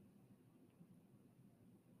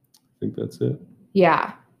 I think that's it.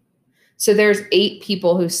 Yeah. So there's 8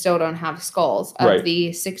 people who still don't have skulls of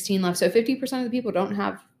the 16 left. So 50% of the people don't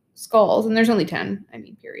have skulls, and there's only 10.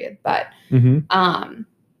 Period. But I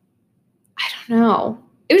don't know.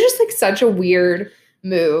 It was just like such a weird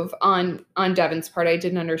move on Devin's part. I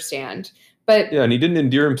didn't understand. But yeah, and he didn't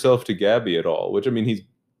endear himself to Gabby at all, which he's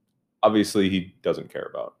obviously he doesn't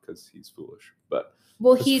care about because he's foolish. But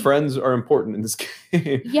his friends are important in this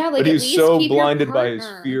game. Yeah, like, but he's so blinded by his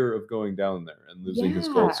fear of going down there and losing his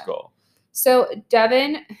gold skull. So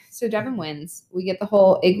Devin wins. We get the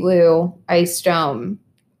whole Igloo Ice Dome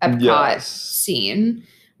Epcot scene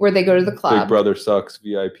where they go to the club. Big Brother Sucks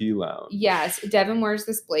VIP lounge. Yes. Devin wears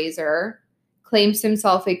this blazer, claims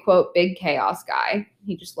himself a, quote, big chaos guy.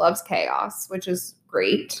 He just loves chaos, which is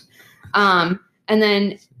great. And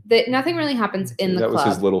then nothing really happens in the club. That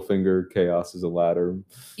was his Littlefinger chaos is a ladder.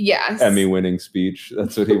 Yes. Emmy-winning speech.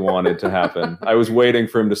 That's what he wanted to happen. I was waiting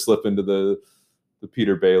for him to slip into the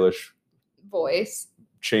Peter Baelish voice,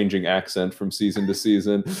 changing accent from season to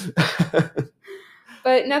season.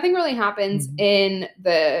 But nothing really happens in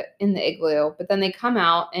the igloo. But then they come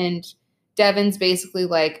out and Devin's basically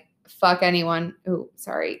like, fuck anyone. Oh,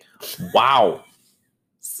 sorry. Wow.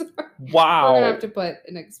 Sorry. Wow. We're gonna have to put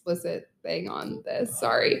an explicit thing on this.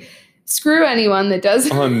 Sorry. Screw anyone that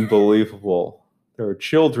does. Unbelievable. There are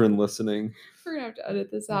children listening. We're gonna have to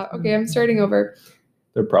edit this out. Okay, I'm starting over.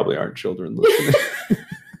 There probably aren't children listening.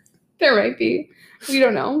 There might be. We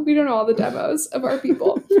don't know. We don't know all the demos of our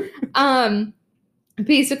people.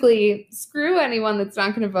 Basically, screw anyone that's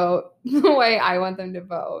not going to vote the way I want them to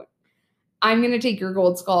vote. I'm going to take your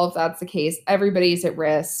gold skull if that's the case. Everybody's at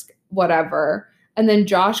risk, whatever. And then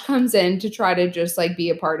Josh comes in to try to just like be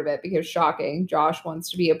a part of it because shocking, Josh wants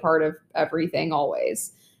to be a part of everything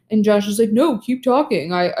always. And Josh is like, no, keep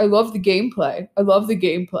talking. I love the gameplay. I love the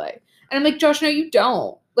gameplay. And I'm like, Josh, no, you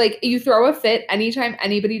don't. Like, you throw a fit anytime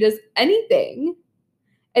anybody does anything.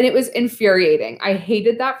 And it was infuriating. I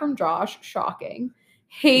hated that from Josh. Shocking.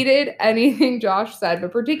 Hated anything Josh said,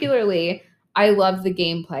 but particularly, I love the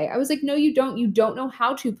gameplay. I was like, no, you don't. You don't know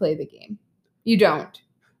how to play the game. You don't.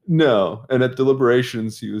 No. And at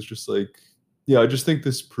deliberations, he was just like, yeah, I just think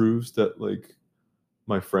this proves that, like,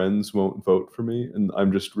 my friends won't vote for me. And I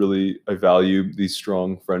value these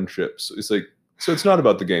strong friendships. It's like, so it's not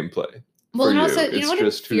about the gameplay. Well, and also, it's what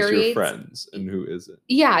just who's your friends and who isn't.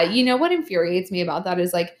 Yeah, you know what infuriates me about that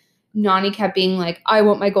is like Nany kept being like, I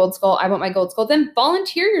want my gold skull. I want my gold skull. Then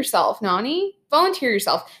volunteer yourself, Nany. Volunteer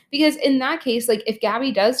yourself. Because in that case, like if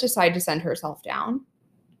Gabby does decide to send herself down,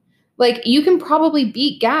 like you can probably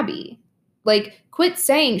beat Gabby. Like quit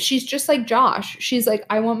saying she's just like Josh. She's like,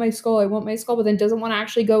 I want my skull, but then doesn't want to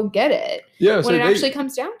actually go get it. Yeah, when it actually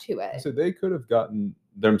comes down to it. So they could have gotten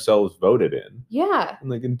themselves voted in. Yeah.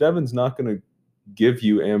 And Devin's not going to give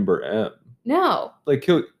you Amber M. No. Like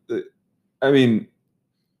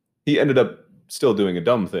he ended up still doing a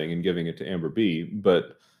dumb thing and giving it to Amber B,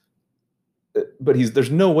 but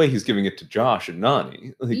there's no way he's giving it to Josh and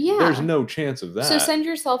Nany. Like, yeah. There's no chance of that. So send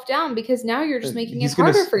yourself down because now you're just making it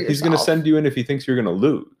harder for yourself. He's going to send you in if he thinks you're going to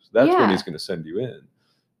lose. That's when he's going to send you in.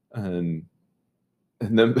 And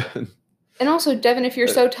then... And also, Devin, if you're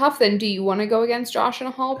so tough, then do you want to go against Josh in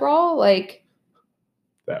a hall brawl? Like,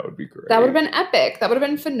 that would be great. That would have been epic. That would have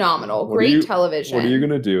been phenomenal. Great television. What are you going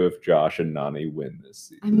to do if Josh and Nany win this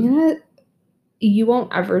season? You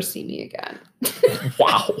won't ever see me again.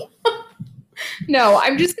 Wow. No,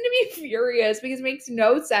 I'm just going to be furious because it makes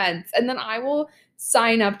no sense. And then I will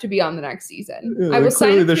sign up to be on the next season. I will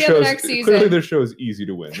sign up to be on the next season. Clearly this show is easy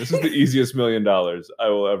to win. This is the easiest $1 million I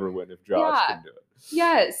will ever win if Josh can do it.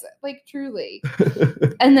 Yes, like truly.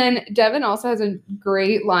 And then Devin also has a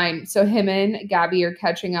great line. So him and Gabby are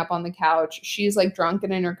catching up on the couch. She's like drunk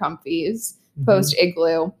and in her comfies post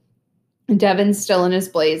igloo. And Devin's still in his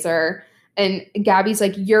blazer. And Gabby's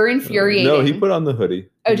like, you're infuriating. No, he put on the hoodie.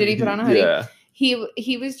 Oh, did he put on a hoodie? Yeah.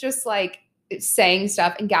 He was just like saying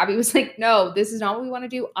stuff. And Gabby was like, no, this is not what we want to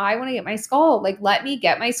do. I want to get my skull. Like, let me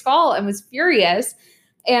get my skull. And was furious.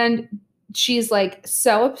 And she's like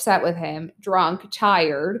so upset with him, drunk,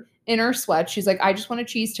 tired, in her sweat. She's like, I just want a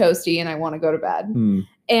cheese toasty and I want to go to bed.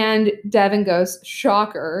 And Devin goes,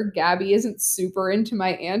 shocker, Gabby isn't super into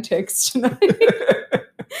my antics tonight.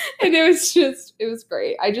 And it was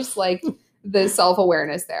great. I just liked the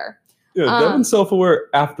self-awareness there. Yeah, Devin's self-aware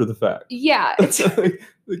after the fact. Yeah. like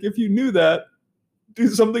if you knew that, do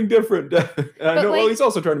something different. And I know, well, he's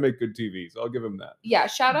also trying to make good TV, so I'll give him that. Yeah,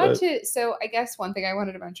 shout out to, so I guess one thing I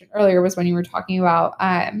wanted to mention earlier was when you were talking about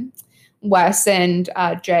Wes and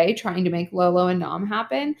Jay trying to make Lolo and Nam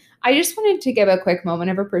happen. I just wanted to give a quick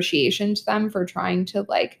moment of appreciation to them for trying to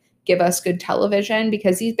like give us good television,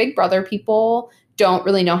 because these Big Brother people don't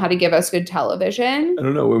really know how to give us good television. I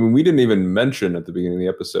don't know. I mean, we didn't even mention at the beginning of the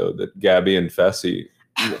episode that Gabby and Fessy,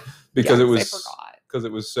 because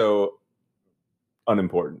it was so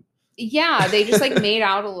unimportant. Yeah, they just like made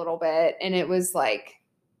out a little bit, and it was like,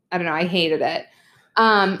 I don't know, I hated it.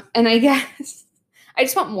 And I guess I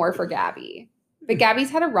just want more for Gabby. But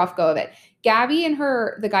Gabby's had a rough go of it. Gabby and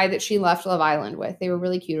the guy that she left Love Island with, they were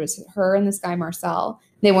really cute. It was her and this guy, Marcel.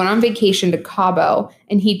 They went on vacation to Cabo,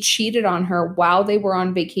 and he cheated on her while they were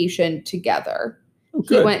on vacation together.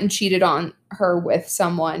 Okay. He went and cheated on her with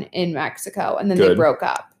someone in Mexico, and then they broke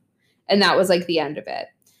up. And that was like the end of it.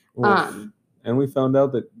 And we found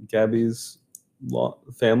out that Gabby's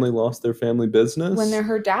family lost their family business when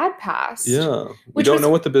her dad passed. Yeah. We don't know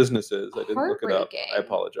what the business is. I didn't look it up. I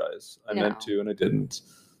apologize. I meant to, and I didn't.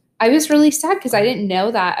 I was really sad because I didn't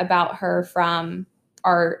know that about her from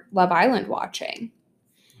our Love Island watching.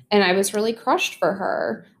 And I was really crushed for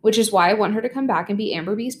her, which is why I want her to come back and be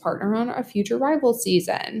Amber B's partner on a future Rival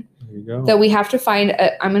season. There you go. So we have to find,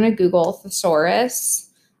 I'm going to Google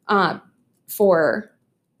thesaurus for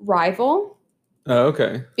Rival. Oh,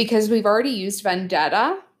 okay. Because we've already used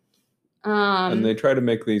vendetta. And they try to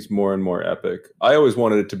make these more and more epic. I always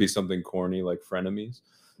wanted it to be something corny like Frenemies.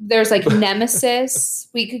 There's like Nemesis.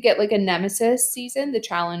 We could get like a Nemesis season, the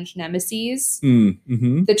challenge Nemesis.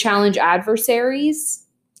 The challenge Adversaries.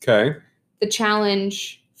 Okay. The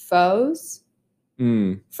challenge Foes.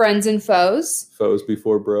 Friends and Foes. Foes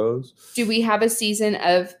before bros. Do we have a season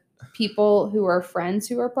of people who are friends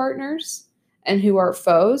who are partners? And who are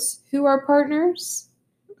foes who are partners?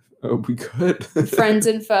 Oh, we could. Friends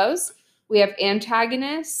and foes. We have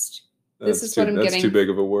antagonist. This is what I'm getting. That's too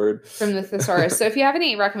big of a word. From the thesaurus. So if you have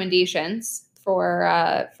any recommendations for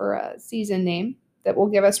a season name that will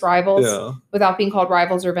give us rivals without being called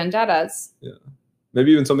rivals or vendettas. Yeah.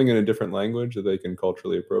 Maybe even something in a different language that they can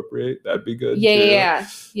culturally appropriate. That'd be good. Yeah.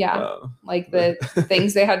 Like the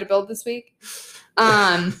things they had to build this week.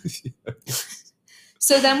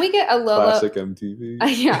 So then we get a Lolo. Classic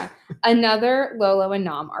MTV. Another Lolo and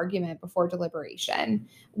Nam argument before deliberation,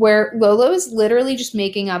 where Lolo is literally just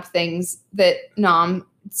making up things that Nam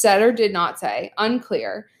said or did not say,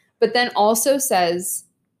 unclear, but then also says,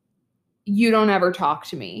 you don't ever talk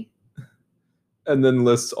to me. And then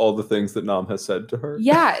lists all the things that Nam has said to her.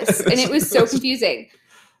 Yes, and it was so confusing.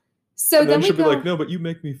 So then she'll be like, no, but you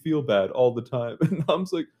make me feel bad all the time. And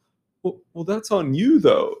Nam's like, well, that's on you,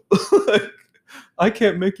 though. Like, I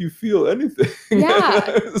can't make you feel anything.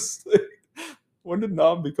 Yeah. Like, when did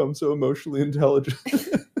Nam become so emotionally intelligent?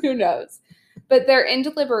 Who knows? But they're in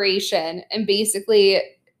deliberation, and basically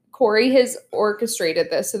Corey has orchestrated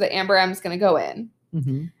this so that Amber M's going to go in.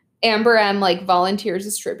 Amber M like volunteers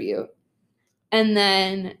as tribute. And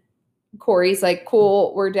then Corey's like,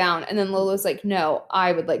 cool, we're down. And then Lolo's like, no,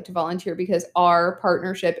 I would like to volunteer because our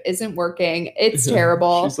partnership isn't working. It's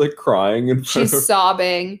terrible. She's like crying. She's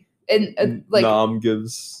sobbing. And like Nam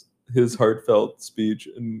gives his heartfelt speech,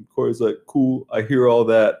 and Corey's like, cool, I hear all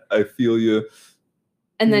that. I feel you.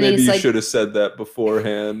 And then maybe he's you should have said that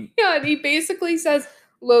beforehand. Yeah, and he basically says,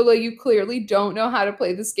 Lola, you clearly don't know how to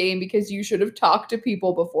play this game because you should have talked to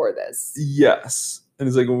people before this. Yes. And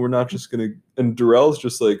he's like, well, we're not just going to... And Darrell's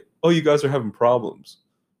just like, oh, you guys are having problems.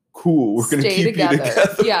 Cool, we're going to keep you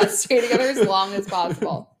together. Yeah, stay together as long as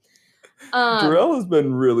possible. Darrell has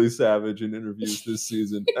been really savage in interviews this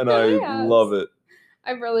season, and I love it.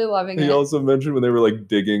 I'm really loving it. He also mentioned when they were like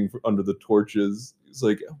digging under the torches, he's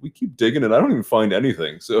like, we keep digging and I don't even find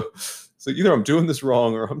anything. So either I'm doing this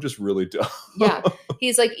wrong or I'm just really dumb. Yeah.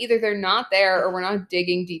 He's like, either they're not there or we're not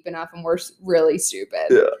digging deep enough and we're really stupid.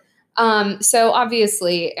 Yeah. So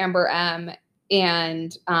obviously Amber M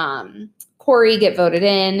and Corey get voted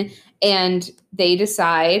in, and they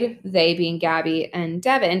being Gabby and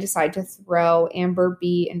Devin, decide to throw Amber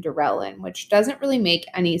B and Darrell in, which doesn't really make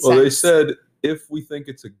any sense. Well, they said, if we think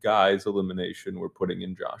it's a guy's elimination, we're putting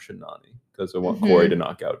in Josh and Nany because I want Corey to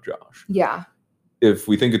knock out Josh. Yeah. If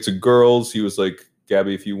we think it's a girl's, he was like,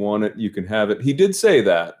 Gabby, if you want it, you can have it. He did say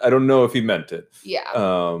that. I don't know if he meant it.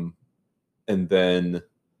 Yeah. And then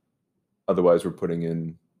otherwise we're putting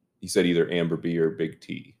in, he said either Amber B or Big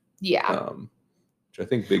T. Yeah. Which I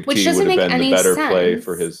think Big T would have been the better play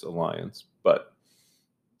for his alliance. But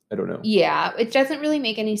I don't know. Yeah. It doesn't really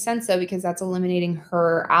make any sense, though, because that's eliminating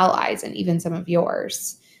her allies and even some of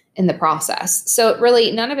yours in the process. So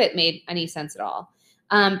really, none of it made any sense at all.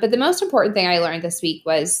 But the most important thing I learned this week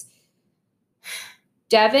was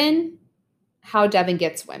how Devin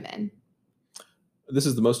gets women. This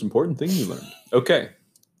is the most important thing you learned. Okay.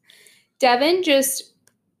 Devin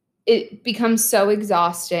it becomes so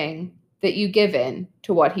exhausting that you give in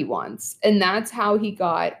to what he wants. And that's how he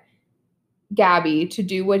got Gabby to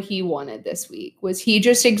do what he wanted this week, was he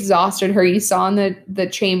just exhausted her. You saw in the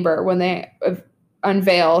chamber when they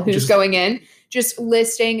unveil who's going in, just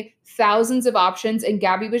listing thousands of options, and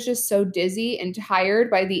Gabby was just so dizzy and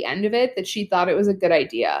tired by the end of it that she thought it was a good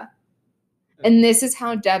idea. And this is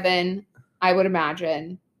how Devin, I would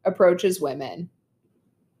imagine, approaches women.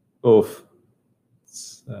 Oof.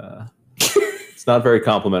 It's not very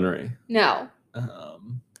complimentary. No. I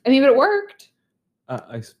mean, but it worked.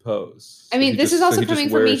 I suppose. I mean, this is also coming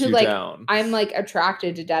from me who, like, I'm, like,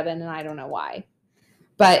 attracted to Devin, and I don't know why.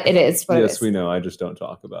 But it is what it is. Yes, we know. I just don't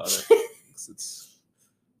talk about it.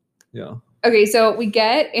 Yeah. Okay, so we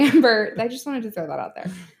get Amber. I just wanted to throw that out there.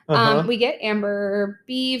 We get Amber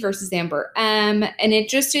B versus Amber M, and it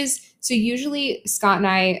just is. So usually Scott and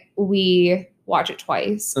I, we watch it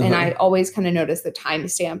twice, and I always kind of notice the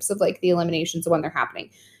timestamps of like the eliminations of when they're happening.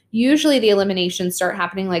 Usually the eliminations start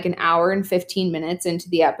happening like an hour and 15 minutes into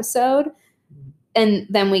the episode. And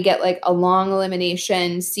then we get like a long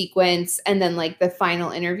elimination sequence and then like the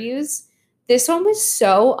final interviews. This one was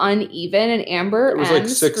so uneven, and Amber it was like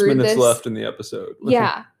 6 minutes left in the episode.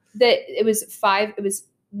 Yeah. It was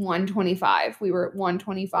 1:25. We were at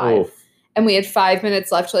 1:25. And we had 5 minutes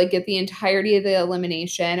left to like get the entirety of the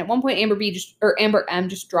elimination. At one point, Amber M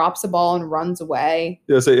just drops a ball and runs away.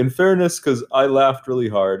 Yeah, so in fairness, because I laughed really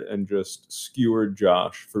hard and just skewered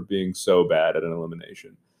Josh for being so bad at an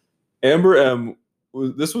elimination. Amber M,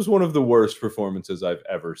 this was one of the worst performances I've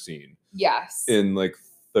ever seen. Yes. In like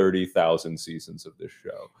 30,000 seasons of this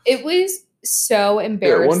show. It was so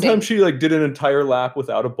embarrassing. Yeah, one time she like did an entire lap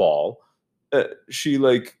without a ball. She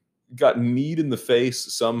like got kneed in the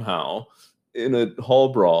face somehow in a hall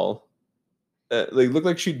brawl. Like looked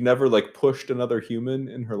like she'd never like pushed another human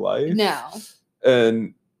in her life. No.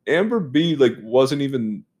 And Amber B like wasn't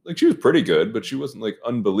even like, she was pretty good, but she wasn't like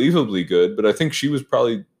unbelievably good. But I think she was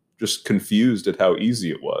probably just confused at how easy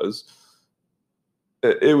it was.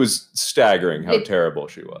 It was staggering how terrible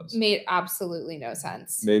she was. Made absolutely no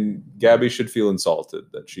sense. Gabby should feel insulted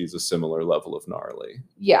that she's a similar level of gnarly.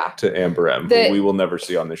 Yeah. To Amber M, who we will never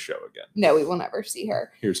see on this show again. No, we will never see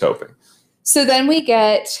her. Here's hoping. So then we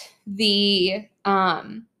get the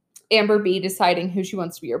Amber B deciding who she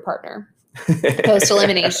wants to be her partner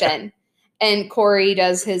post-elimination. And Corey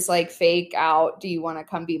does his like fake out, do you want to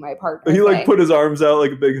come be my partner? He like put his arms out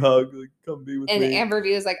like a big hug, like come be with me. And Amber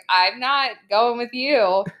B was like, I'm not going with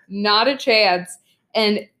you. Not a chance.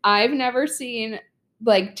 And I've never seen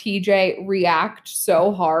like TJ react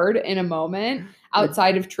so hard in a moment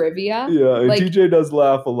outside of trivia. Yeah, and like, TJ does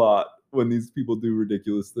laugh a lot when these people do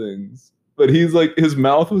ridiculous things. But he's like, his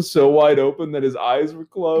mouth was so wide open that his eyes were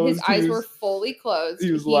closed. His eyes were fully closed.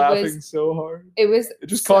 He was laughing so hard. It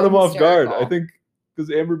just caught him off guard. I think because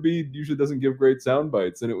Amber B usually doesn't give great sound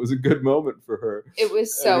bites, and it was a good moment for her. It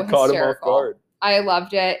was so hysterical. Caught him off guard. I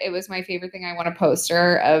loved it. It was my favorite thing. I want a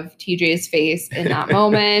poster of TJ's face in that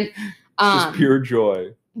moment. Just pure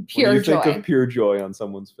joy. Pure joy. Think of pure joy on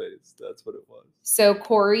someone's face. That's what it was. So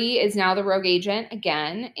Corey is now the rogue agent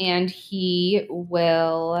again, and he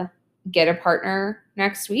will get a partner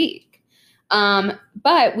next week.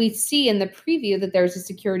 But we see in the preview that there's a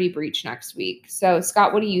security breach next week. So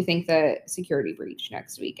Scott, what do you think the security breach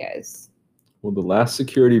next week is? Well, the last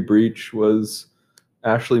security breach was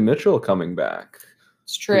Ashley Mitchell coming back.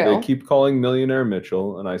 It's true. They keep calling Millionaire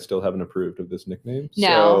Mitchell, and I still haven't approved of this nickname.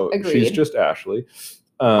 No, agreed. She's just Ashley.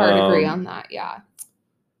 Hard to agree on that, yeah.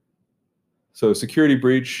 So security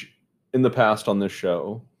breach in the past on this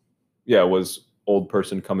show, was old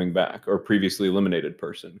person coming back or previously eliminated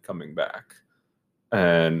person coming back.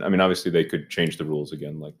 And I mean, obviously they could change the rules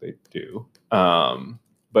again like they do.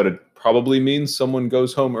 But it probably means someone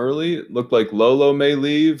goes home early. It looked like Lolo may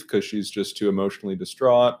leave because she's just too emotionally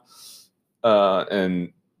distraught.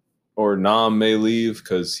 Or Nam may leave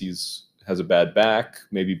because has a bad back.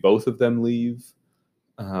 Maybe both of them leave.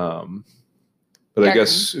 But I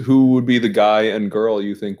guess who would be the guy and girl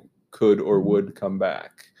you think could or would come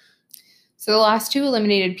back? So the last two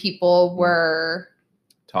eliminated people were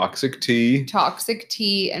Toxic T.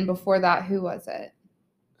 And before that, who was it?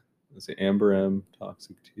 Let's say Amber M,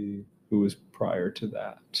 Toxic T. Who was prior to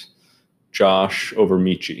that? Josh over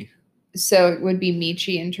Michi. So it would be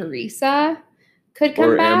Michi and Teresa could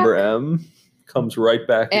come back. Or Amber M comes right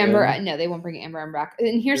back in. No, they won't bring Amber M back.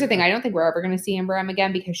 And here's the thing. I don't think we're ever going to see Amber M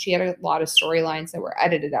again because she had a lot of storylines that were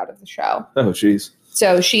edited out of the show. Oh, jeez.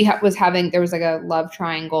 So she there was like a love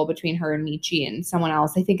triangle between her and Michi and someone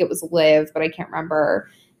else. I think it was Liv, but I can't remember.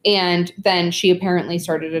 And then she apparently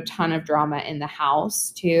started a ton of drama in the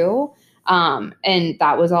house too. And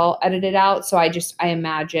that was all edited out. So I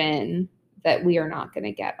imagine that we are not going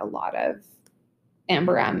to get a lot of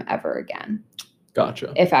Amber M ever again.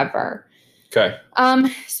 Gotcha. If ever. Okay.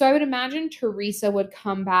 So I would imagine Teresa would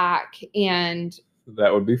come back, and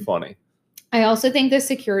that would be funny. I also think the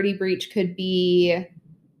security breach could be,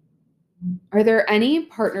 are there any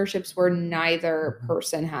partnerships where neither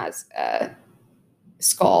person has a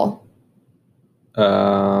skull?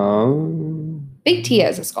 Big T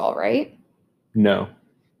has a skull, right? No.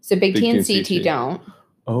 So Big T and CT don't.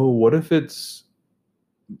 Oh, what if it's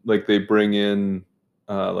like they bring in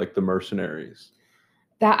like the mercenaries?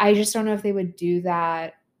 That I just don't know if they would do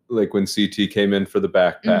that. Like when CT came in for the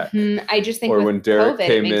backpack. Mm-hmm. I just think or when Derek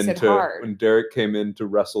came in to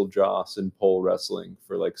wrestle Joss in pole wrestling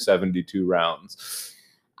for like 72 rounds.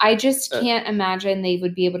 I just can't imagine they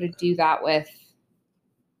would be able to do that with,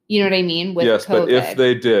 you know what I mean? With yes, COVID. But if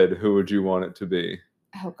they did, who would you want it to be?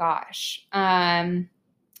 Oh gosh.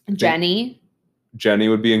 Jenny. Jenny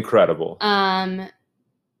would be incredible.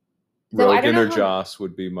 Rogan or Joss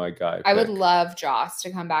would be my guy. I would love Joss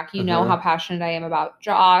to come back. You know how passionate I am about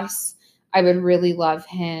Joss. I would really love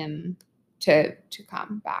him to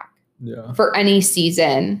come back. Yeah. For any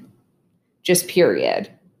season, just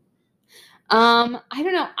period. I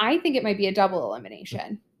don't know. I think it might be a double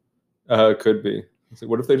elimination. It could be.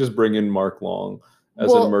 What if they just bring in Mark Long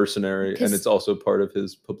as a mercenary, and it's also part of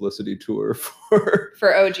his publicity tour for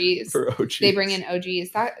OGs. For OGs. They bring in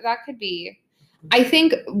OGs. That could be. I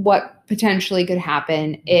think what potentially could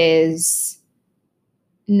happen is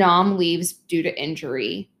Nam leaves due to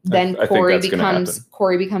injury. Then Corey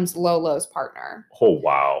becomes Lolo's partner. Oh,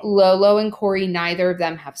 wow. Lolo and Corey, neither of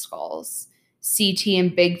them have skulls. CT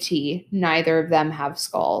and Big T, neither of them have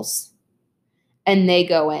skulls. And they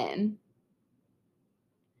go in.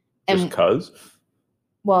 Just because?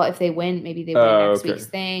 Well, if they win, maybe they win next week's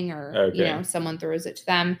thing, or someone throws it to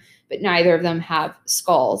them. But neither of them have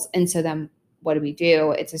skulls. And so then what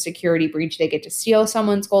do? It's a security breach. They get to steal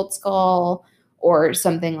someone's gold skull or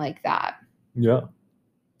something like that. Yeah.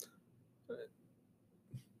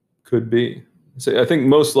 Could be. So I think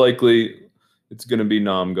most likely it's going to be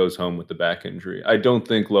Nam goes home with the back injury. I don't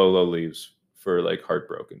think Lolo leaves for like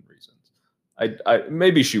heartbroken reasons. I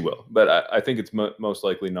maybe she will, but I think it's most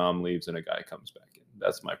likely Nam leaves and a guy comes back in.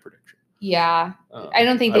 That's my prediction. Yeah. I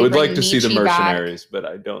don't think I would like to see the mercenaries, but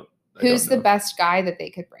I don't. Who's the best guy that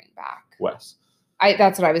they could bring back? Wes.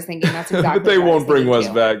 That's what I was thinking. That's exactly. But they won't bring Wes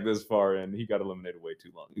back this far in. He got eliminated way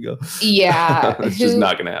too long ago. Yeah. It's just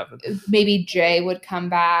not going to happen. Maybe Jay would come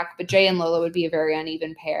back, but Jay and Lola would be a very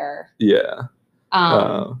uneven pair. Yeah.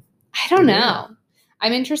 I don't know.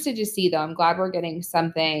 I'm interested to see, though. I'm glad we're getting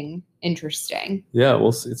something interesting. Yeah,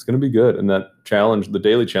 we'll see. It's going to be good. And that challenge, the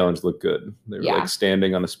daily challenge, looked good. They were like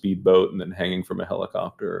standing on a speedboat and then hanging from a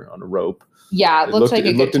helicopter on a rope. Yeah, it looked like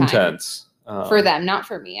a good time. It looked intense. For them, not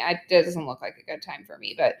for me. It doesn't look like a good time for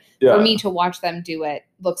me, but for me to watch them do it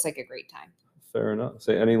looks like a great time. Fair enough.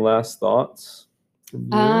 Say, any last thoughts from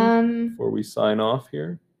you before we sign off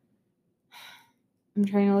here? I'm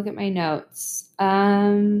trying to look at my notes.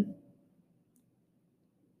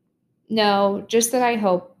 No, just that I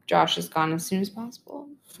hope Josh is gone as soon as possible.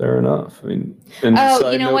 Fair enough. I mean, you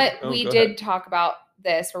know what? We did talk about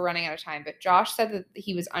this. We're running out of time, but Josh said that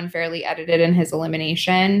he was unfairly edited in his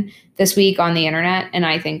elimination this week on the internet, and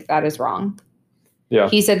I think that is wrong. Yeah.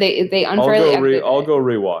 He said they unfairly edited I'll go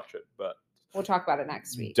rewatch it, but We'll talk about it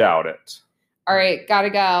next week. Doubt it. All right, gotta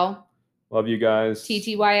go. Love you guys.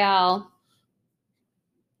 TTYL.